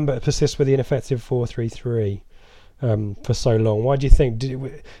Lambert persist with the ineffective 4-3-3? for so long. Why do you think?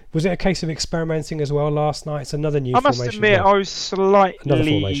 Was it a case of experimenting as well last night? It's another new formation. I must admit, I was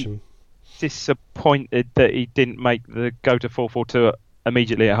slightly disappointed that he didn't make the go to 4-4-2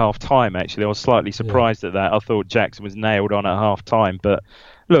 immediately at half time. Actually, I was slightly surprised at that. I thought Jackson was nailed on at half time, but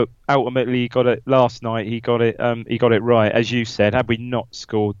look, ultimately he got it last night. He got it right, as you said. Had we not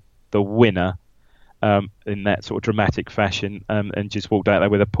scored the winner in that sort of dramatic fashion and just walked out there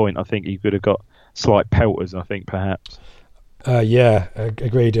with a point, I think he could have got slight pelters. I think perhaps.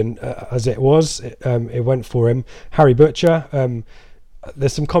 Agreed. And as it was, it went for him. Harry Butcher.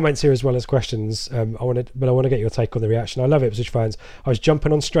 There's some comments here as well as questions. I want to get your take on the reaction. I love Ipswich fans. I was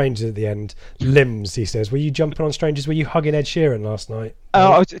jumping on strangers at the end. Limbs, he says. Were you jumping on strangers? Were you hugging Ed Sheeran last night?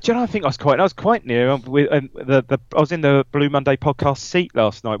 I think I was quite near. I was in the Blue Monday podcast seat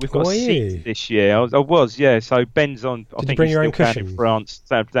last night. We've got a seat this year. I was. So Ben's on. Did you bring your own cushion?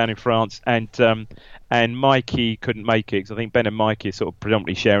 Down in France, and Mikey couldn't make it because I think Ben and Mikey are sort of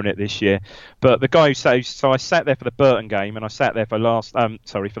predominantly sharing it this year. But the guy who says, so I sat there for the Burton game and I sat there for for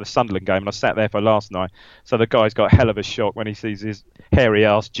the Sunderland game and I sat there for last night. So the guy's got a hell of a shock when he sees his hairy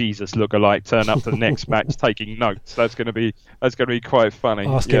ass Jesus lookalike turn up to the next match taking notes. That's going to be quite funny.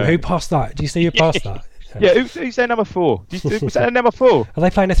 Ask him who passed that. Do you see who passed that? Yeah, who's their number 4? Was that a number 4? Are they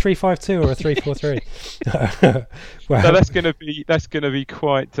playing a 3-5-2 or a 3-4-3? Well, so that's going to be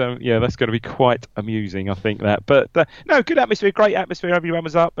quite that's going to be quite amusing, I think that. But no, good atmosphere, great atmosphere. Everyone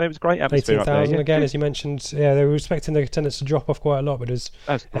was up. It was great atmosphere. 18,000 again, as you mentioned. Yeah, they were expecting the attendance to drop off quite a lot, but that's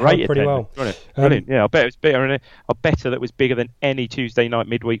great. Pretty well. Brilliant. Yeah, I bet it was bigger. I bet that was bigger than any Tuesday night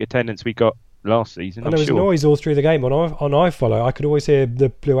midweek attendance we got last season. And there was noise all through the game on iFollow. I could always hear the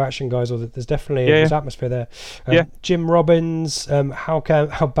Blue Action guys, or there's definitely there's atmosphere there. Jim Robbins, how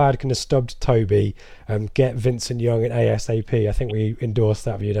bad can a stubbed Toby get Vincent Young at ASAP? I think we endorse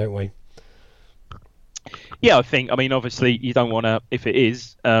that view, don't we? Yeah, I mean, obviously you don't want to, if it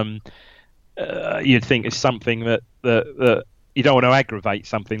is, you'd think it's something that you don't want to aggravate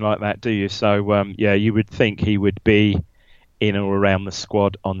something like that, do you? So you would think he would be in or around the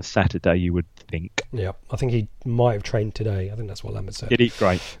squad on Saturday, you would think. Yeah, I think he might have trained today. I think that's what Lambert said. Did he?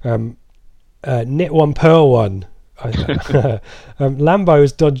 Great. Knit one, pearl one. Lambo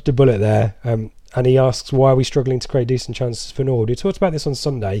has dodged a bullet there, and he asks, why are we struggling to create decent chances for Nord? We talked about this on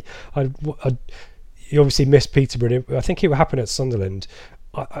Sunday. You obviously missed Peterborough. I think it would happen at Sunderland.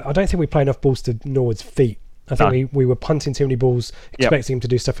 I don't think we play enough balls to Nord's feet. I think we were punting too many balls, expecting him to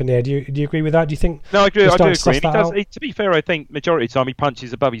do stuff in the air. Do you agree with that? Do you think? No, I agree. I do agree. To be fair, I think majority of the time he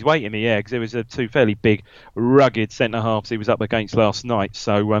punches above his weight in the air because there was two fairly big, rugged centre halves he was up against last night.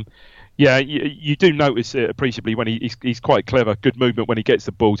 So, you do notice it appreciably when he's quite clever. Good movement when he gets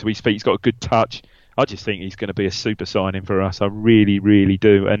the ball to his feet. He's got a good touch. I just think he's going to be a super signing for us. I really, really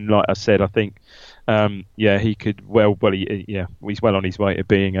do. And like I said, I think, he could he's well on his way to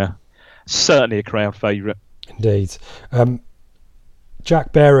being certainly a crowd favourite. Indeed.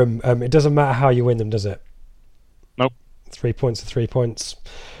 Jack Barham, it doesn't matter how you win them, does it? Nope. 3 points are 3 points.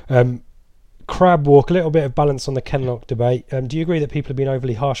 Crab Walk, a little bit of balance on the Kenlock debate. Do you agree that people have been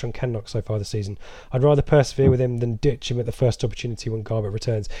overly harsh on Kenlock so far this season? I'd rather persevere with him than ditch him at the first opportunity when Garbutt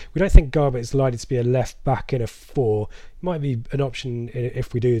returns. We don't think Garbutt is likely to be a left back in a 4. Might be an option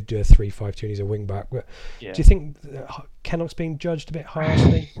if we do a 3-5-2 and he's a wing back. But do you think Kenlock's being judged a bit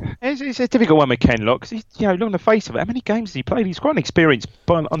harshly? It's a difficult one with Kenlock because he's, look on the face of it. How many games has he played? He's quite an experienced.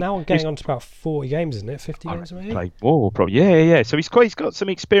 Now I'm getting on to about 40 games, isn't it? 50 games maybe. Played more, probably. Yeah. So he's got some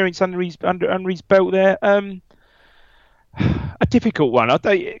experience under his belt there. A difficult one,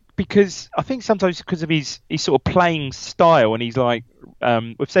 because I think sometimes because of his sort of playing style, and he's like,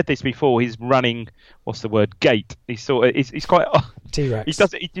 we've said this before, his running, what's the word, gait. He's quite T-Rex. He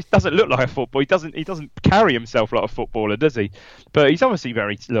just doesn't look like a footballer. He doesn't carry himself like a footballer, does he? But he's obviously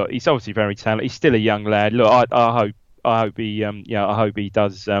very talented. He's still a young lad. Look, I hope he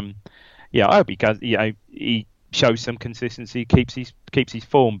does. I hope he does. He shows some consistency, keeps his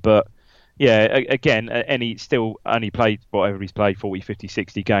form, but. Yeah, again, and he still only played whatever he's played, 40, 50,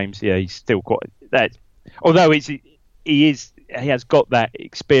 60 games. Yeah, he's still quite that. Although he has got that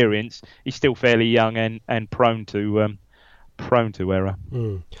experience, he's still fairly young and prone to error.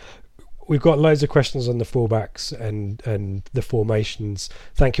 We've got loads of questions on the fullbacks and the formations.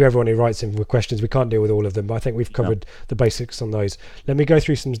 Thank you everyone who writes in with questions. We can't deal with all of them, but I think we've covered the basics on those. Let me go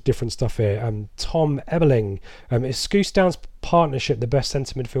through some different stuff here. Tom Ebeling, is Scousdown's partnership the best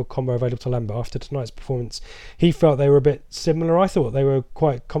centre midfield combo available to Lambert? After tonight's performance, he felt they were a bit similar. I thought they were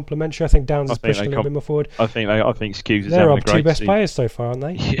quite complementary. I think Downs has pushed a little bit more forward. I think Scouse is having a great season. They're our two best players so far, aren't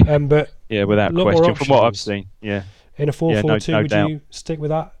they? Yeah. But without question, from what I've seen, yeah. In a 4-4-2, would you stick with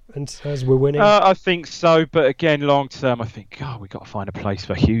that and as we're winning? I think so, but again, long term, I think we've got to find a place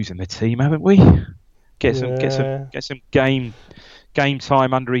for Hughes in the team, haven't we? Get some game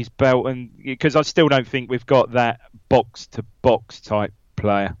time under his belt, and because I still don't think we've got that box to box type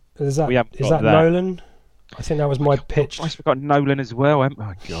player. Is that Nolan? I think that was my pitch. We've got Nolan as well. Oh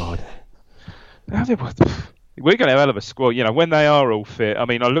my God. We're going to have a hell of a squad, when they are all fit. I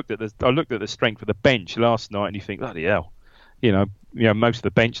mean, I looked at the strength of the bench last night, and you think, bloody hell, most of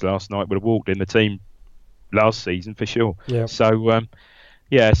the bench last night would have walked in the team last season for sure. Yeah. So, like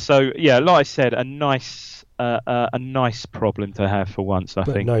I said, a nice problem to have for once. I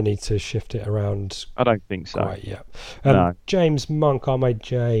think. No need to shift it around. I don't think so. Right. Yeah. No. James Monk, our mate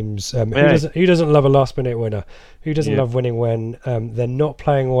James. Who doesn't love a last-minute winner? Who doesn't love winning when they're not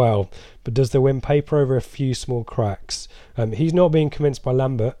playing well? But does the win paper over a few small cracks? He's not being convinced by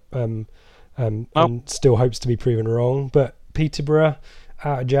Lambert, and still hopes to be proven wrong. But Peterborough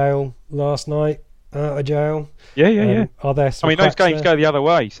out of jail last night. Out of jail. Yeah. Are there? I mean, those games go the other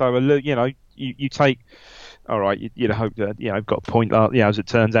way. So you take. All right, you'd hope that you've got a point. As it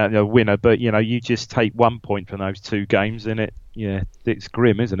turns out, a winner. But you just take 1 point from those two games, and it's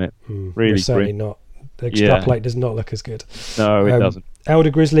grim, isn't it? Really, certainly grim. Not. The extrapolate does not look as good. No, it doesn't. Elder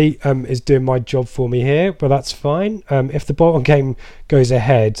Grizzly is doing my job for me here, but that's fine. If the Bolton game goes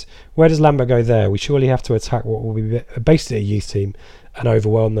ahead, where does Lambert go there? We surely have to attack what will be basically a youth team and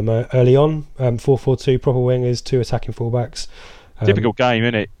overwhelm them early on. 4-4-2, proper wingers, 2 attacking fullbacks. Difficult game,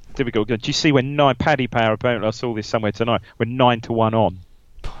 isn't it? Difficult. Do you see when Paddy Power, apparently I saw this somewhere tonight, we're 9-1 on.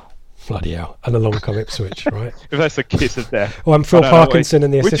 Bloody hell. And along come Ipswich, right? If that's a kiss of death. Well, I'm Phil Parkinson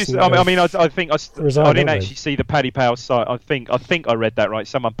and the assistant. I think I didn't actually see the Paddy Power site. I think I read that right.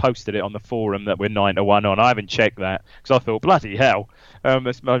 Someone posted it on the forum that we're 9-1 on. I haven't checked that because I thought, bloody hell.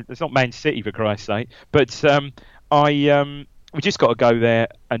 It's not Man City, for Christ's sake. But we just got to go there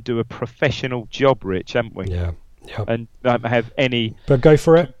and do a professional job, Rich, haven't we? Yeah. And don't have any... But go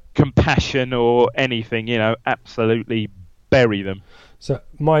for it. Compassion or anything, absolutely bury them. So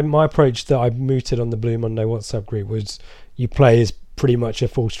my approach that I mooted on the Blue Monday WhatsApp group was you play as pretty much a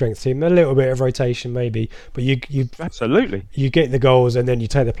full strength team, a little bit of rotation maybe, but you absolutely you get the goals and then you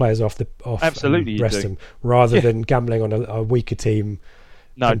take the players off absolutely and rest them rather than gambling on a weaker team.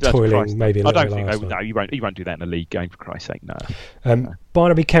 No, that's toiling maybe. I don't think. No, you won't do that in a league game, for Christ's sake. No.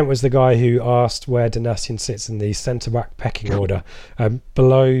 Barnaby Kent was the guy who asked where Donatian sits in the centre back pecking order.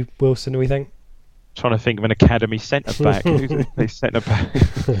 Below Wilson, do we think? Trying to think of an academy centre back. Who's the centre back?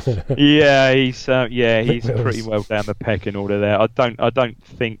 He's pretty well down the pecking order there. I don't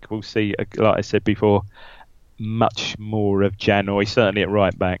think we'll see, like I said before, much more of Janoy, certainly at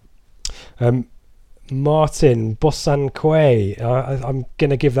right back. Martin Bosanquet. I'm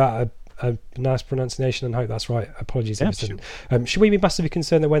going to give that a nice pronunciation and hope that's right. Apologies if it isn't. Should we be massively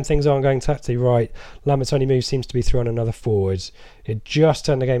concerned that when things aren't going tactically right, Lambert's only move seems to be through on another forward? It just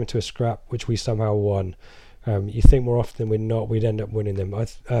turned the game into a scrap, which we somehow won. You think more often than we're not, we'd end up winning them.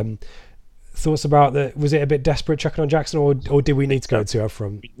 Thoughts about that? Was it a bit desperate chucking on Jackson, or did we need to go 2 up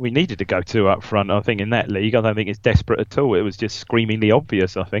front? We needed to go 2 up front. I think in that league, I don't think it's desperate at all. It was just screamingly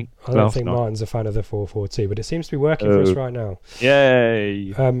obvious. I don't think Martin's a fan of the 4-4-2, but it seems to be working for us right now.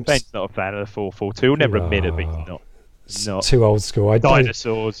 Yay! Ben's not a fan of the 4-4-2. He'll never admit it, but he's not. Not too old school.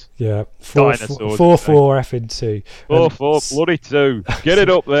 Dinosaurs. Yeah. 4-4 effing 2. 4-4 bloody 2. Get it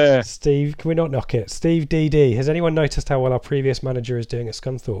up there. Steve, can we not knock it? Steve DD. Has anyone noticed how well our previous manager is doing at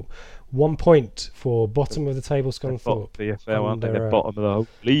Scunthorpe? 1 point for bottom of the table Scunthorpe. VFL, aren't they? They're bottom of the whole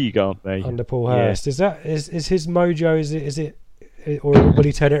league, aren't they? Under Paul Hurst. Is his mojo? Is it? Or will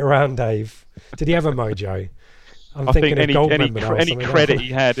he turn it around, Dave? Did he have a mojo? I think any credit he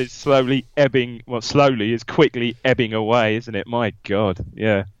had is slowly ebbing. Well, slowly is quickly ebbing away, isn't it? My God,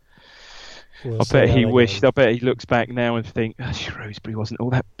 yeah. I bet he wished. I bet he looks back now and think, Shrewsbury wasn't all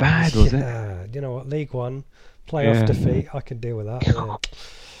that bad, was it? Yeah, you know what? League One, playoff defeat. I can deal with that.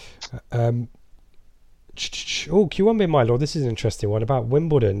 Yeah. Q1B, my lord. This is an interesting one about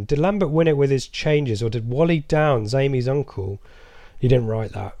Wimbledon. Did Lambert win it with his changes, or did Wally Downs, Amy's uncle? He didn't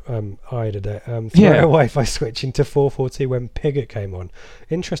write that. I did it. Throw it away by switching to 4-4-2 when Piggott came on.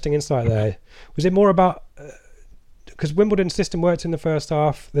 Interesting insight there. Was it more about... Because Wimbledon's system worked in the first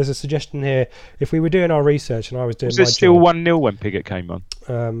half. There's a suggestion here. If we were doing our research and I was doing my job... Was it still 1-0 when Piggott came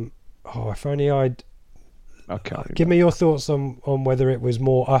on? If only I'd... Okay. Give me your thoughts on whether it was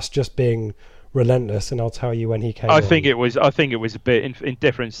more us just being relentless, and I'll tell you when he came on. I think it was a bit in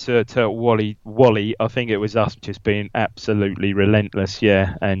difference to Wally. I think it was us just being absolutely relentless,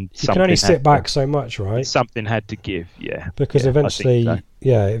 and you can only sit back so much, right? Something had to give, because eventually,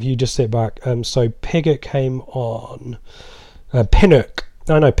 if you just sit back. So Piggott came on. Pinnock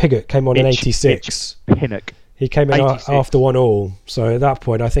No, Pigott came on in Mitch 86. Pinnock. He came in 86. after 1-1. So at that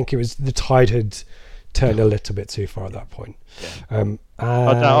point, I think it was the tide had turned a little bit too far at that point. Yeah.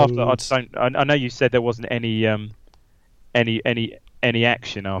 I know you said there wasn't any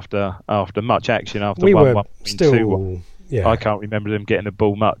action after much action after we 1-1. were still 2-1. Yeah. I can't remember them getting the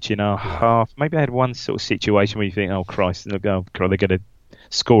ball much in our half. Maybe they had one sort of situation where you think, oh Christ, they're going to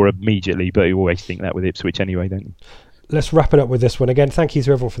score immediately, but you always think that with Ipswich anyway, don't you? Let's wrap it up with this one. Again, thank you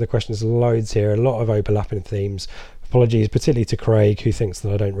to everyone for the questions. There's loads here, a lot of overlapping themes. Apologies, particularly to Craig, who thinks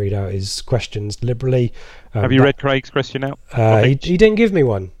that I don't read out his questions deliberately. Have you read Craig's question out? He didn't give me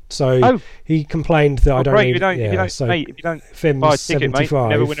one. So he complained that I don't read. If you don't Fims buy a ticket, 75, mate, you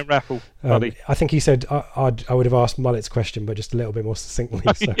never win a raffle, buddy. I think he said I would have asked Mullet's question, but just a little bit more succinctly.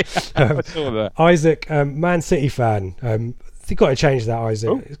 So. I saw that. Isaac, Man City fan. You've got to change that, Isaac.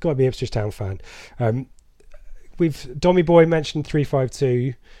 Oh. It's got to be Ipswich Town fan. Dommy Boy mentioned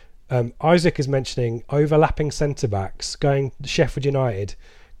 3-5-2. Isaac is mentioning overlapping centre backs going Sheffield United.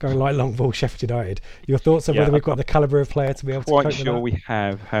 Going like long ball Sheffield United. Your thoughts on whether we've got the calibre of player to be able to cope with that? Quite sure we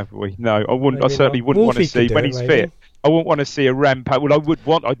have we? No, I wouldn't. Maybe I certainly not. wouldn't want to Wolfie see could when do he's it, fit. I wouldn't want to see a rampage. Well,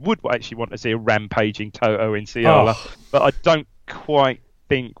 I would actually want to see a rampaging Toto in Ciala, but I don't quite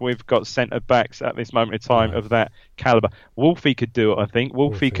think we've got centre backs at this moment in time of that calibre. Wolfie could do it. I think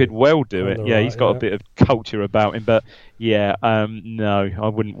Wolfie could well do it. Yeah, he's got a bit of culture about him, but no, I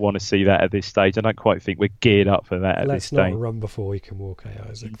wouldn't want to see that at this stage. I don't quite think we're geared up for that at this stage. Let's not run before we can walk,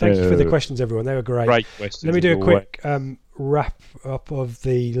 Isaac. Thank you for the questions, everyone. They were great. Great questions. Let me do a quick wrap up of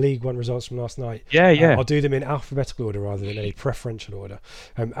the League One results from last night. Yeah. I'll do them in alphabetical order rather than any preferential order.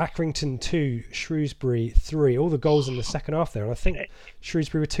 Accrington 2, Shrewsbury 3. All the goals in the second half there, and I think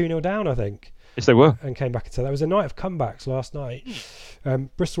Shrewsbury were 2-0 down, I think. Yes, they were. And came back into that. There was a night of comebacks last night.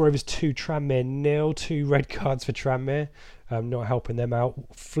 Bristol Rovers 2, Tranmere 0. 2 red cards for Tranmere, not helping them out.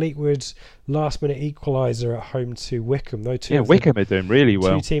 Fleetwood last minute equaliser at home to Wickham. Wickham are doing really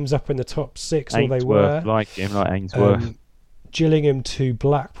well. 2 teams up in the top 6, or they Ainsworth, were. like Ainsworth. Gillingham 2,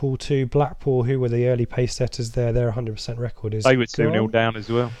 Blackpool 2. Blackpool, who were the early pace setters there, their 100% record is they were 2-0 down as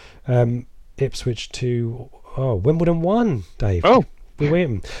well. Ipswich 2. Wimbledon 1, Dave. Oh.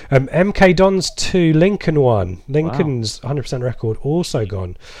 MK Dons 2, Lincoln 1. Lincoln's 100% record also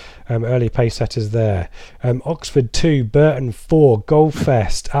gone. Early pace setters there. Oxford 2, Burton 4.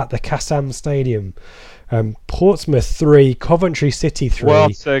 Goalfest at the Kassam Stadium. Portsmouth 3, Coventry City 3.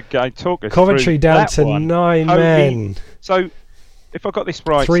 What a game. Talk us Coventry through down that to one. 9 men. So, if I got this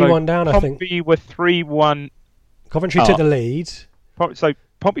right, 3-1 down, I think. Pompey were 3-1. Coventry took the lead. So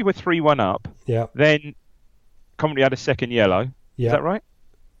Pompey were 3-1 up. Yeah. Then Coventry had a second yellow. Yeah. Is that right?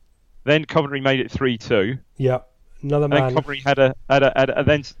 Then Coventry made it 3-2. Yeah. Another man. Then Coventry then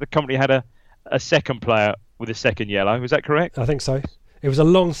the Coventry had a second player with a second yellow. Was that correct? I think so. It was a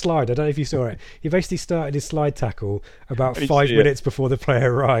long slide. I don't know if you saw it. He basically started his slide tackle about 5 minutes before the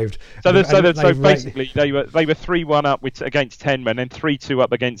player arrived. So basically, they were 3-1 up against 10 men, and 3-2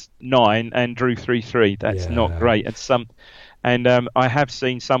 up against 9, and drew 3-3. That's not great. And I have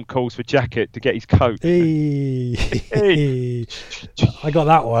seen some calls for Jacket to get his coat. I got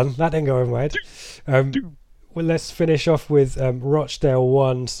that one. That didn't go over my head. Well, let's finish off with Rochdale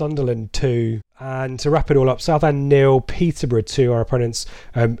 1, Sunderland 2. And to wrap it all up, Southend 0, Peterborough 2, our opponents.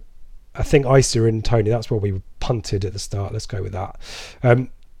 I think Isa and Tony, that's what we punted at the start. Let's go with that.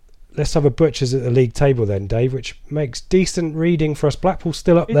 Let's have a butchers at the league table then, Dave, which makes decent reading for us. Blackpool's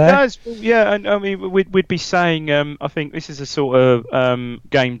still up there. It does, yeah. And I mean, we'd be saying, I think this is a sort of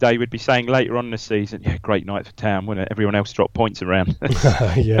game day. We'd be saying later on in the season, great night for Town, wouldn't it? Everyone else dropped points around.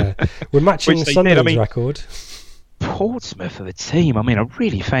 Yeah, we're matching Sunderland's record. Portsmouth are the team. I mean, I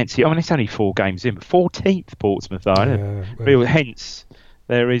really fancy. I mean, it's only 4 games in, but 14th Portsmouth are. Hence,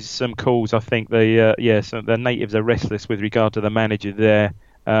 there is some calls. I think the natives are restless with regard to the manager there.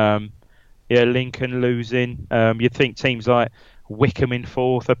 Lincoln losing. You'd think teams like Wickham in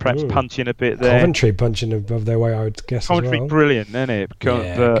 4th are perhaps punching a bit there. Coventry punching above their weight, I would guess. Coventry, as well. Brilliant, isn't it?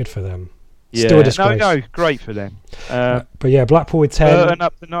 Good for them. Yeah. Still a disgrace. No, great for them. But yeah, Blackpool with 10. Burton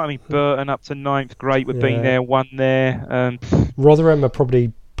up to 9th. Great with being there, 1 there. Rotherham are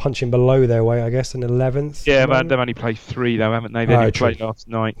probably punching below their weight, I guess, in 11th. Yeah, but they've only played 3 though, haven't they? They only played last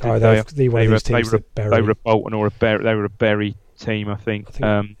night. They were a Bolton or a Bury. They were a Bury team, I think.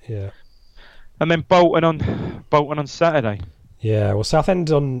 And then Bolton on Saturday. Yeah, well,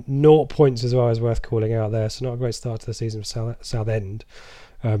 Southend on 0 points as well is worth calling out there. So not a great start to the season for Southend,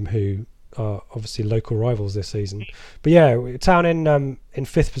 who are obviously local rivals this season. But yeah, Town in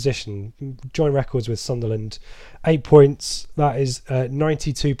 5th position, joint records with Sunderland, 8 points. That is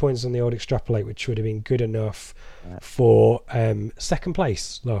 92 points on the old extrapolate, which would have been good enough for second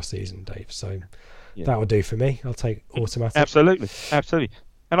place last season, Dave. So that will do for me. I'll take automatic. Absolutely.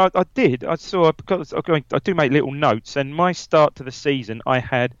 And I saw, because I do make little notes, and my start to the season, I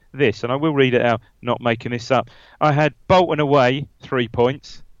had this, and I will read it out, not making this up. I had Bolton away, 3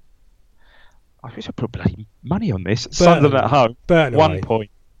 points. I wish I put bloody money on this. Sunderland at home, Burton 1 away.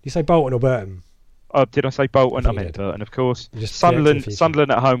 point. You say Bolton or Burton? Oh, did I say Bolton? I you meant did. Burton, of course. Just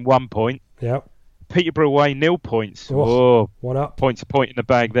Sunderland at home, 1 point. Yep. Peterborough away, 0 points. Oh, 1 up. Points, a point in the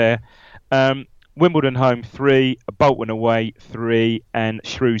bag there. Wimbledon home 3, Bolton away 3, and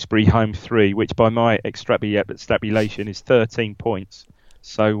Shrewsbury home 3, which by my extrapolation is 13 points.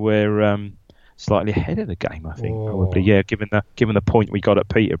 So we're slightly ahead of the game, I think. Probably, given the point we got at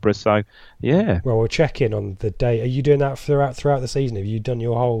Peterborough. So, yeah. Well, we'll check in on the day. Are you doing that throughout the season? Have you done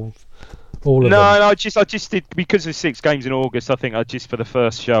your all of them? No, I just did, because there's 6 games in August. I think for the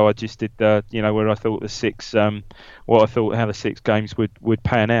first show, I just did where I thought the 6 how the 6 games would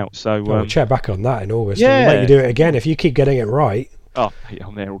pan out. So we'll check back on that in August. Yeah, and we'll let you do it again if you keep getting it right. Oh,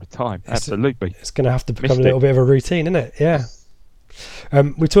 I'm there all the time. Absolutely. It's going to have to become a little bit of a routine, isn't it? Yeah.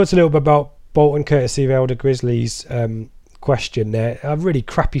 We talked a little bit about Bolton, courtesy of Elder Grizzlies. Question there. A really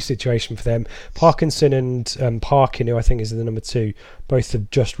crappy situation for them. Parkinson and Parkin, who I think is the number 2, both have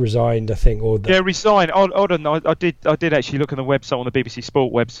just resigned, I think. Resigned. I did actually look on the website, on the BBC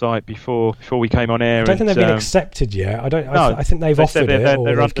Sport website before we came on air. I don't think they've been accepted yet. I think they've offered it,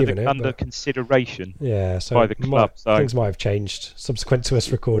 or they've given it under consideration. Yeah, so by the club. Things might have changed subsequent to us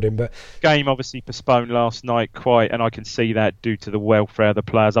recording, but game obviously postponed last night, and I can see that due to the welfare of the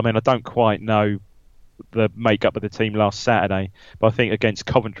players. I mean, I don't quite know the makeup of the team last Saturday, but I think against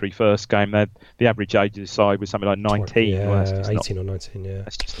Coventry first game, the average age of the side was something like 19. Yeah, 18 or 19. Yeah,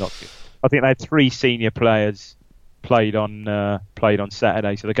 that's just not good. I think they had 3 senior players played on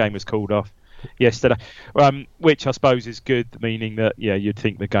Saturday, so the game was called off yesterday, which I suppose is good, meaning that you'd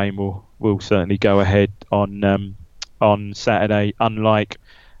think the game will certainly go ahead on Saturday, unlike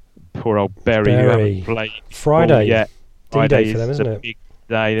poor old Bury. Who haven't played Friday yet. D-Day for them, isn't it? Big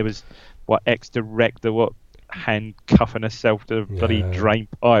day. There was ex-director handcuffing herself to a bloody drain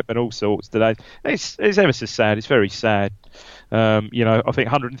pipe and all sorts today. It's ever so sad. It's very sad. I think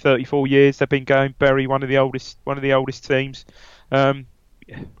 134 years they've been going. Bury, one of the oldest teams.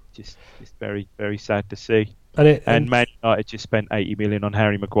 Just very, very sad to see. And Man United just spent 80 million on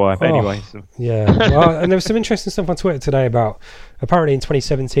Harry Maguire. But anyway, yeah. Well, and there was some interesting stuff on Twitter today about, apparently in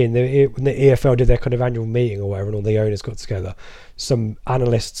 2017, when the EFL did their kind of annual meeting or whatever, and all the owners got together, some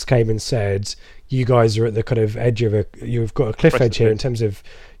analysts came and said, "You guys are at the kind of edge of you've got a cliff edge here in terms of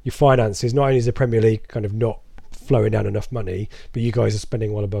your finances. Not only is the Premier League kind of not flowing down enough money, but you guys are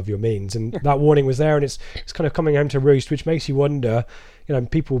spending well above your means." And that warning was there, and it's kind of coming home to roost, which makes you wonder.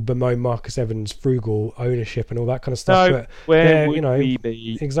 People bemoan Marcus Evans' frugal ownership and all that kind of stuff. No, but where would we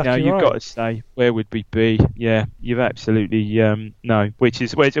be? Exactly, you've right. got to say, where would we be? Yeah, you've absolutely no. Which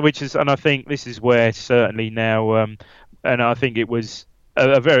is, and I think this is where certainly now, and I think it was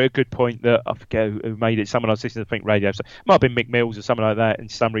a very good point that I forget who made it. Someone I was listening to Think Radio, so it might have been Mick Mills or something like that. In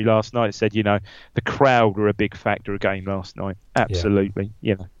summary, last night said, the crowd were a big factor of game last night. Absolutely,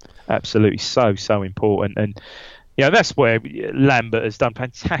 absolutely so important. And that's where Lambert has done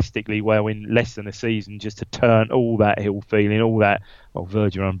fantastically well in less than a season, just to turn all that ill feeling, all that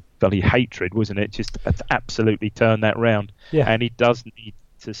verging on bloody hatred, wasn't it? Just to absolutely turn that round. Yeah. And he does need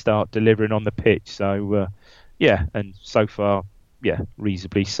to start delivering on the pitch. So, and so far,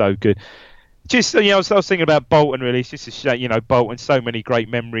 reasonably so good. Just, I was thinking about Bolton, really. It's just a shame, Bolton, so many great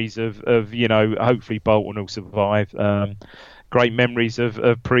memories of hopefully Bolton will survive. Great memories of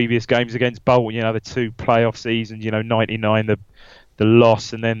previous games against Bolton, the 2 playoff seasons, 99, the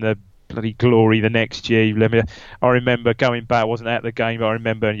loss, and then the bloody glory the next year. I remember going back, I wasn't at the game, but I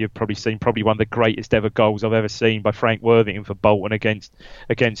remember, and you've probably seen, one of the greatest ever goals I've ever seen by Frank Worthington for Bolton against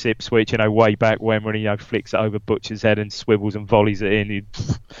Ipswich, way back when he flicks it over Butcher's head and swivels and volleys it in.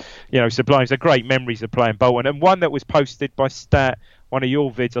 Sublime. So great memories of playing Bolton. And one that was posted by Stat, one of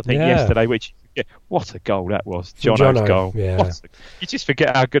your vids, I think, yesterday, which... what a goal that was. Jono's goal. Yeah. You just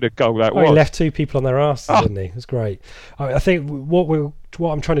forget how good a goal that was. He left 2 people on their asses, didn't he? It was great. I think what we'll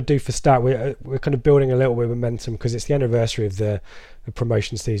what I'm trying to do for Stat, we're kind of building a little bit of momentum because it's the anniversary of the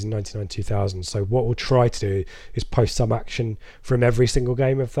promotion season 99-2000. So what we'll try to do is post some action from every single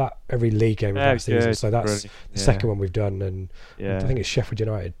game of that, every league game of that season. So that's the second one we've done, and I think it's Sheffield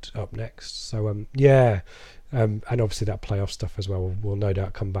United up next. So and obviously that playoff stuff as well. We'll no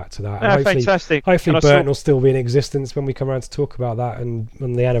doubt come back to that. Fantastic. Hopefully Burton will still be in existence when we come around to talk about that and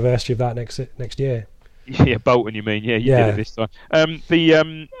on the anniversary of that next year. Yeah, Bolton, you mean? Yeah, you did it this time.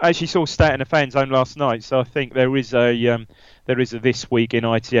 Actually saw Stat in the fan zone last night, so I think there is a this week in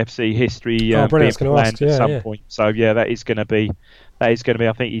ITFC history being planned at some point. So that is going to be. I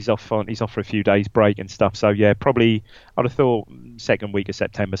think he's off for a few days break and stuff. So probably I'd have thought second week of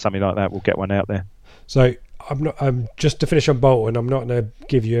September, something like that. We'll get one out there. So I'm just to finish on Bolton. I'm not going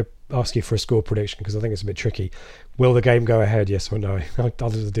to ask you for a score prediction because I think it's a bit tricky. Will the game go ahead? Yes or no?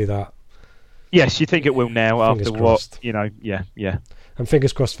 I'll just do that. Yes, you think it will now fingers after crossed. what yeah. And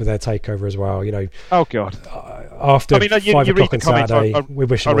fingers crossed for their takeover as well. Oh God. After 5 o'clock on Saturday, we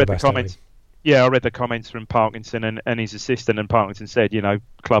wish them all the best. I read the comments from Parkinson and his assistant, and Parkinson said,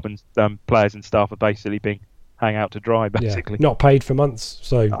 club and players and staff are basically being hung out to dry, basically. Not paid for months,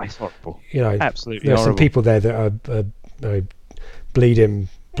 so it's horrible. there's Absolutely horrible. some people there that are bleeding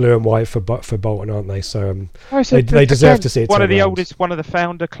blue and white for Bolton, aren't they? So they deserve to see it. One of the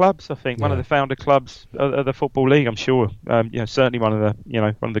founder clubs, I think. One of the founder clubs of the Football League, I'm sure. Certainly one of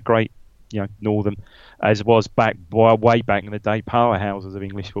the great, northern, as was way back in the day, powerhouses of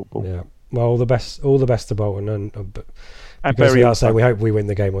English football. Yeah. Well, all the best to Bolton, and Bury, I'll say we hope we win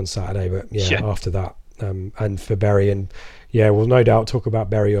the game on Saturday. But after that, and for Bury, and we'll no doubt talk about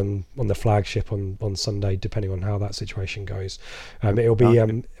Bury on the flagship on Sunday, depending on how that situation goes. It'll be.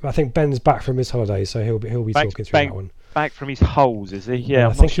 I think Ben's back from his holiday, so he'll be talking through that one. Back from his holes, is he? Yeah,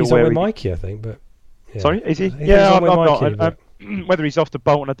 I think he's on with Mikey. I think, but sorry, is he? I'm not. Whether he's off to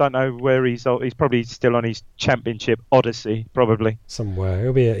Bolton, I don't know where he's. He's probably still on his Championship Odyssey, probably somewhere.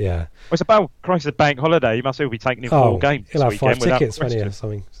 He'll be Well, it's about Christ, a bank holiday. He must be taking in 4 games. He'll have 5 tickets, won't he, or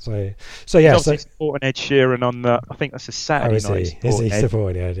something. So he's supporting Ed Sheeran on the. I think that's a Saturday night. Is he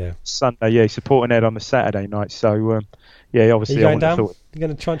supporting Ed? Yeah. Sunday, he's supporting Ed on the Saturday night. So obviously, Are you going down? You're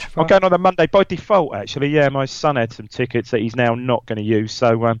going to try and I'm going on the Monday by default. Actually, my son had some tickets that he's now not going to use.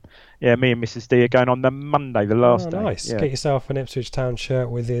 So me and Mrs. D are going on the Monday, the last day. Nice. Yeah. Get yourself an Ipswich Town shirt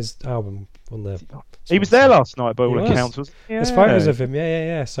with his album on the. He was there last night, by all accounts. There's photos of him.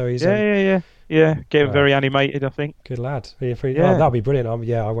 Yeah. So he's. Getting very animated, I think. Good lad. That'll be brilliant.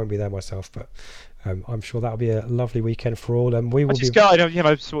 I won't be there myself, but. I'm sure that'll be a lovely weekend for all, and we will be. Sort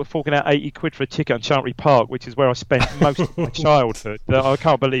of forking out £80 for a ticket on Chantry Park, which is where I spent most of my childhood. I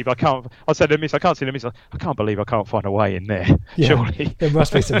can't believe I can't. I said to Miss, I can't see the Miss. I can't believe I can't find a way in there. Yeah, surely there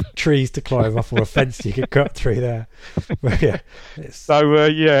must be some trees to climb up or a fence you could cut through there. But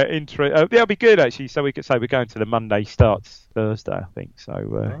that'll be good actually. So we could say we're going to the Monday starts Thursday, I think.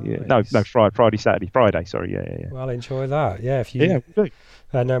 So Friday, Saturday, Friday. Sorry, yeah. Well, enjoy that. Yeah, if you. We'll do.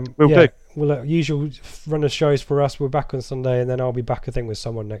 And we'll do. Well, usual run of shows for us. We're back on Sunday, and then I'll be back, I think, with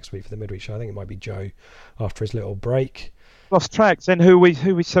someone next week for the midweek show. I think it might be Joe after his little break. Lost tracks. Then who we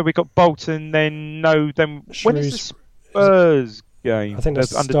so we got Bolton. Then when is the Spurs game? I think that's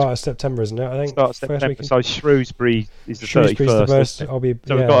the start of September, isn't it? I think start of September. So Shrewsbury is the 31st. I'll be.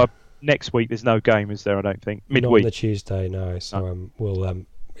 So we've got next week. There's no game, is there? I don't think midweek. Not on the Tuesday, no. So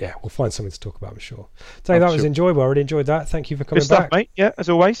we'll find something to talk about, I'm sure. So that was enjoyable. I really enjoyed that. Thank you for coming back. Good stuff, back, mate. Yeah, as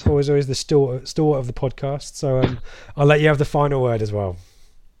always. Always the stalwart of the podcast. So I'll let you have the final word as well.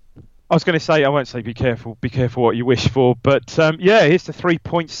 I was going to say, I won't say be careful what you wish for, but here's the 3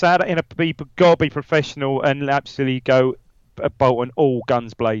 points. Saturday, got to be professional and absolutely go at Bolton all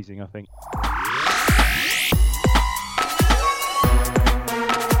guns blazing, I think.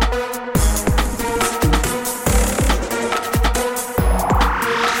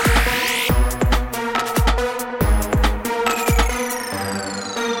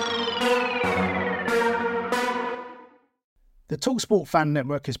 The TalkSport Fan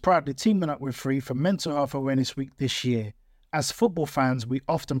Network is proudly teaming up with Free for Mental Health Awareness Week this year. As football fans, we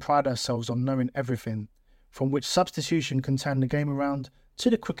often pride ourselves on knowing everything, from which substitution can turn the game around to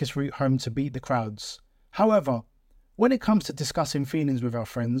the quickest route home to beat the crowds. However, when it comes to discussing feelings with our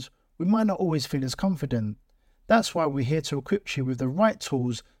friends, we might not always feel as confident. That's why we're here to equip you with the right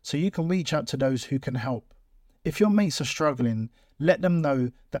tools so you can reach out to those who can help. If your mates are struggling, let them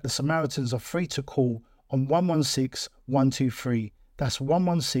know that the Samaritans are free to call on 116 123. That's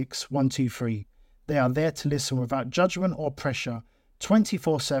 116 123. They are there to listen without judgment or pressure,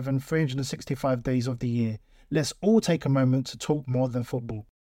 24/7, 365 days of the year. Let's all take a moment to talk more than football.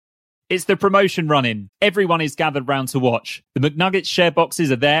 It's the promotion run-in. Everyone is gathered round to watch. The McNuggets share boxes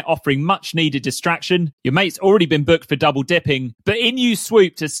are there, offering much-needed distraction. Your mate's already been booked for double dipping, but in you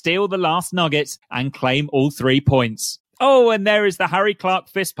swoop to steal the last nugget and claim all 3 points. Oh, and there is the Harry Clark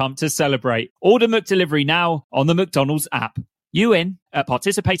fist pump to celebrate. Order McDelivery now on the McDonald's app. You in at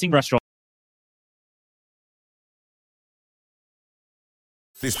participating restaurants.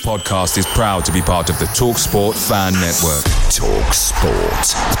 This podcast is proud to be part of the TalkSport Fan Network.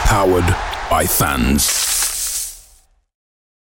 TalkSport. Powered by fans.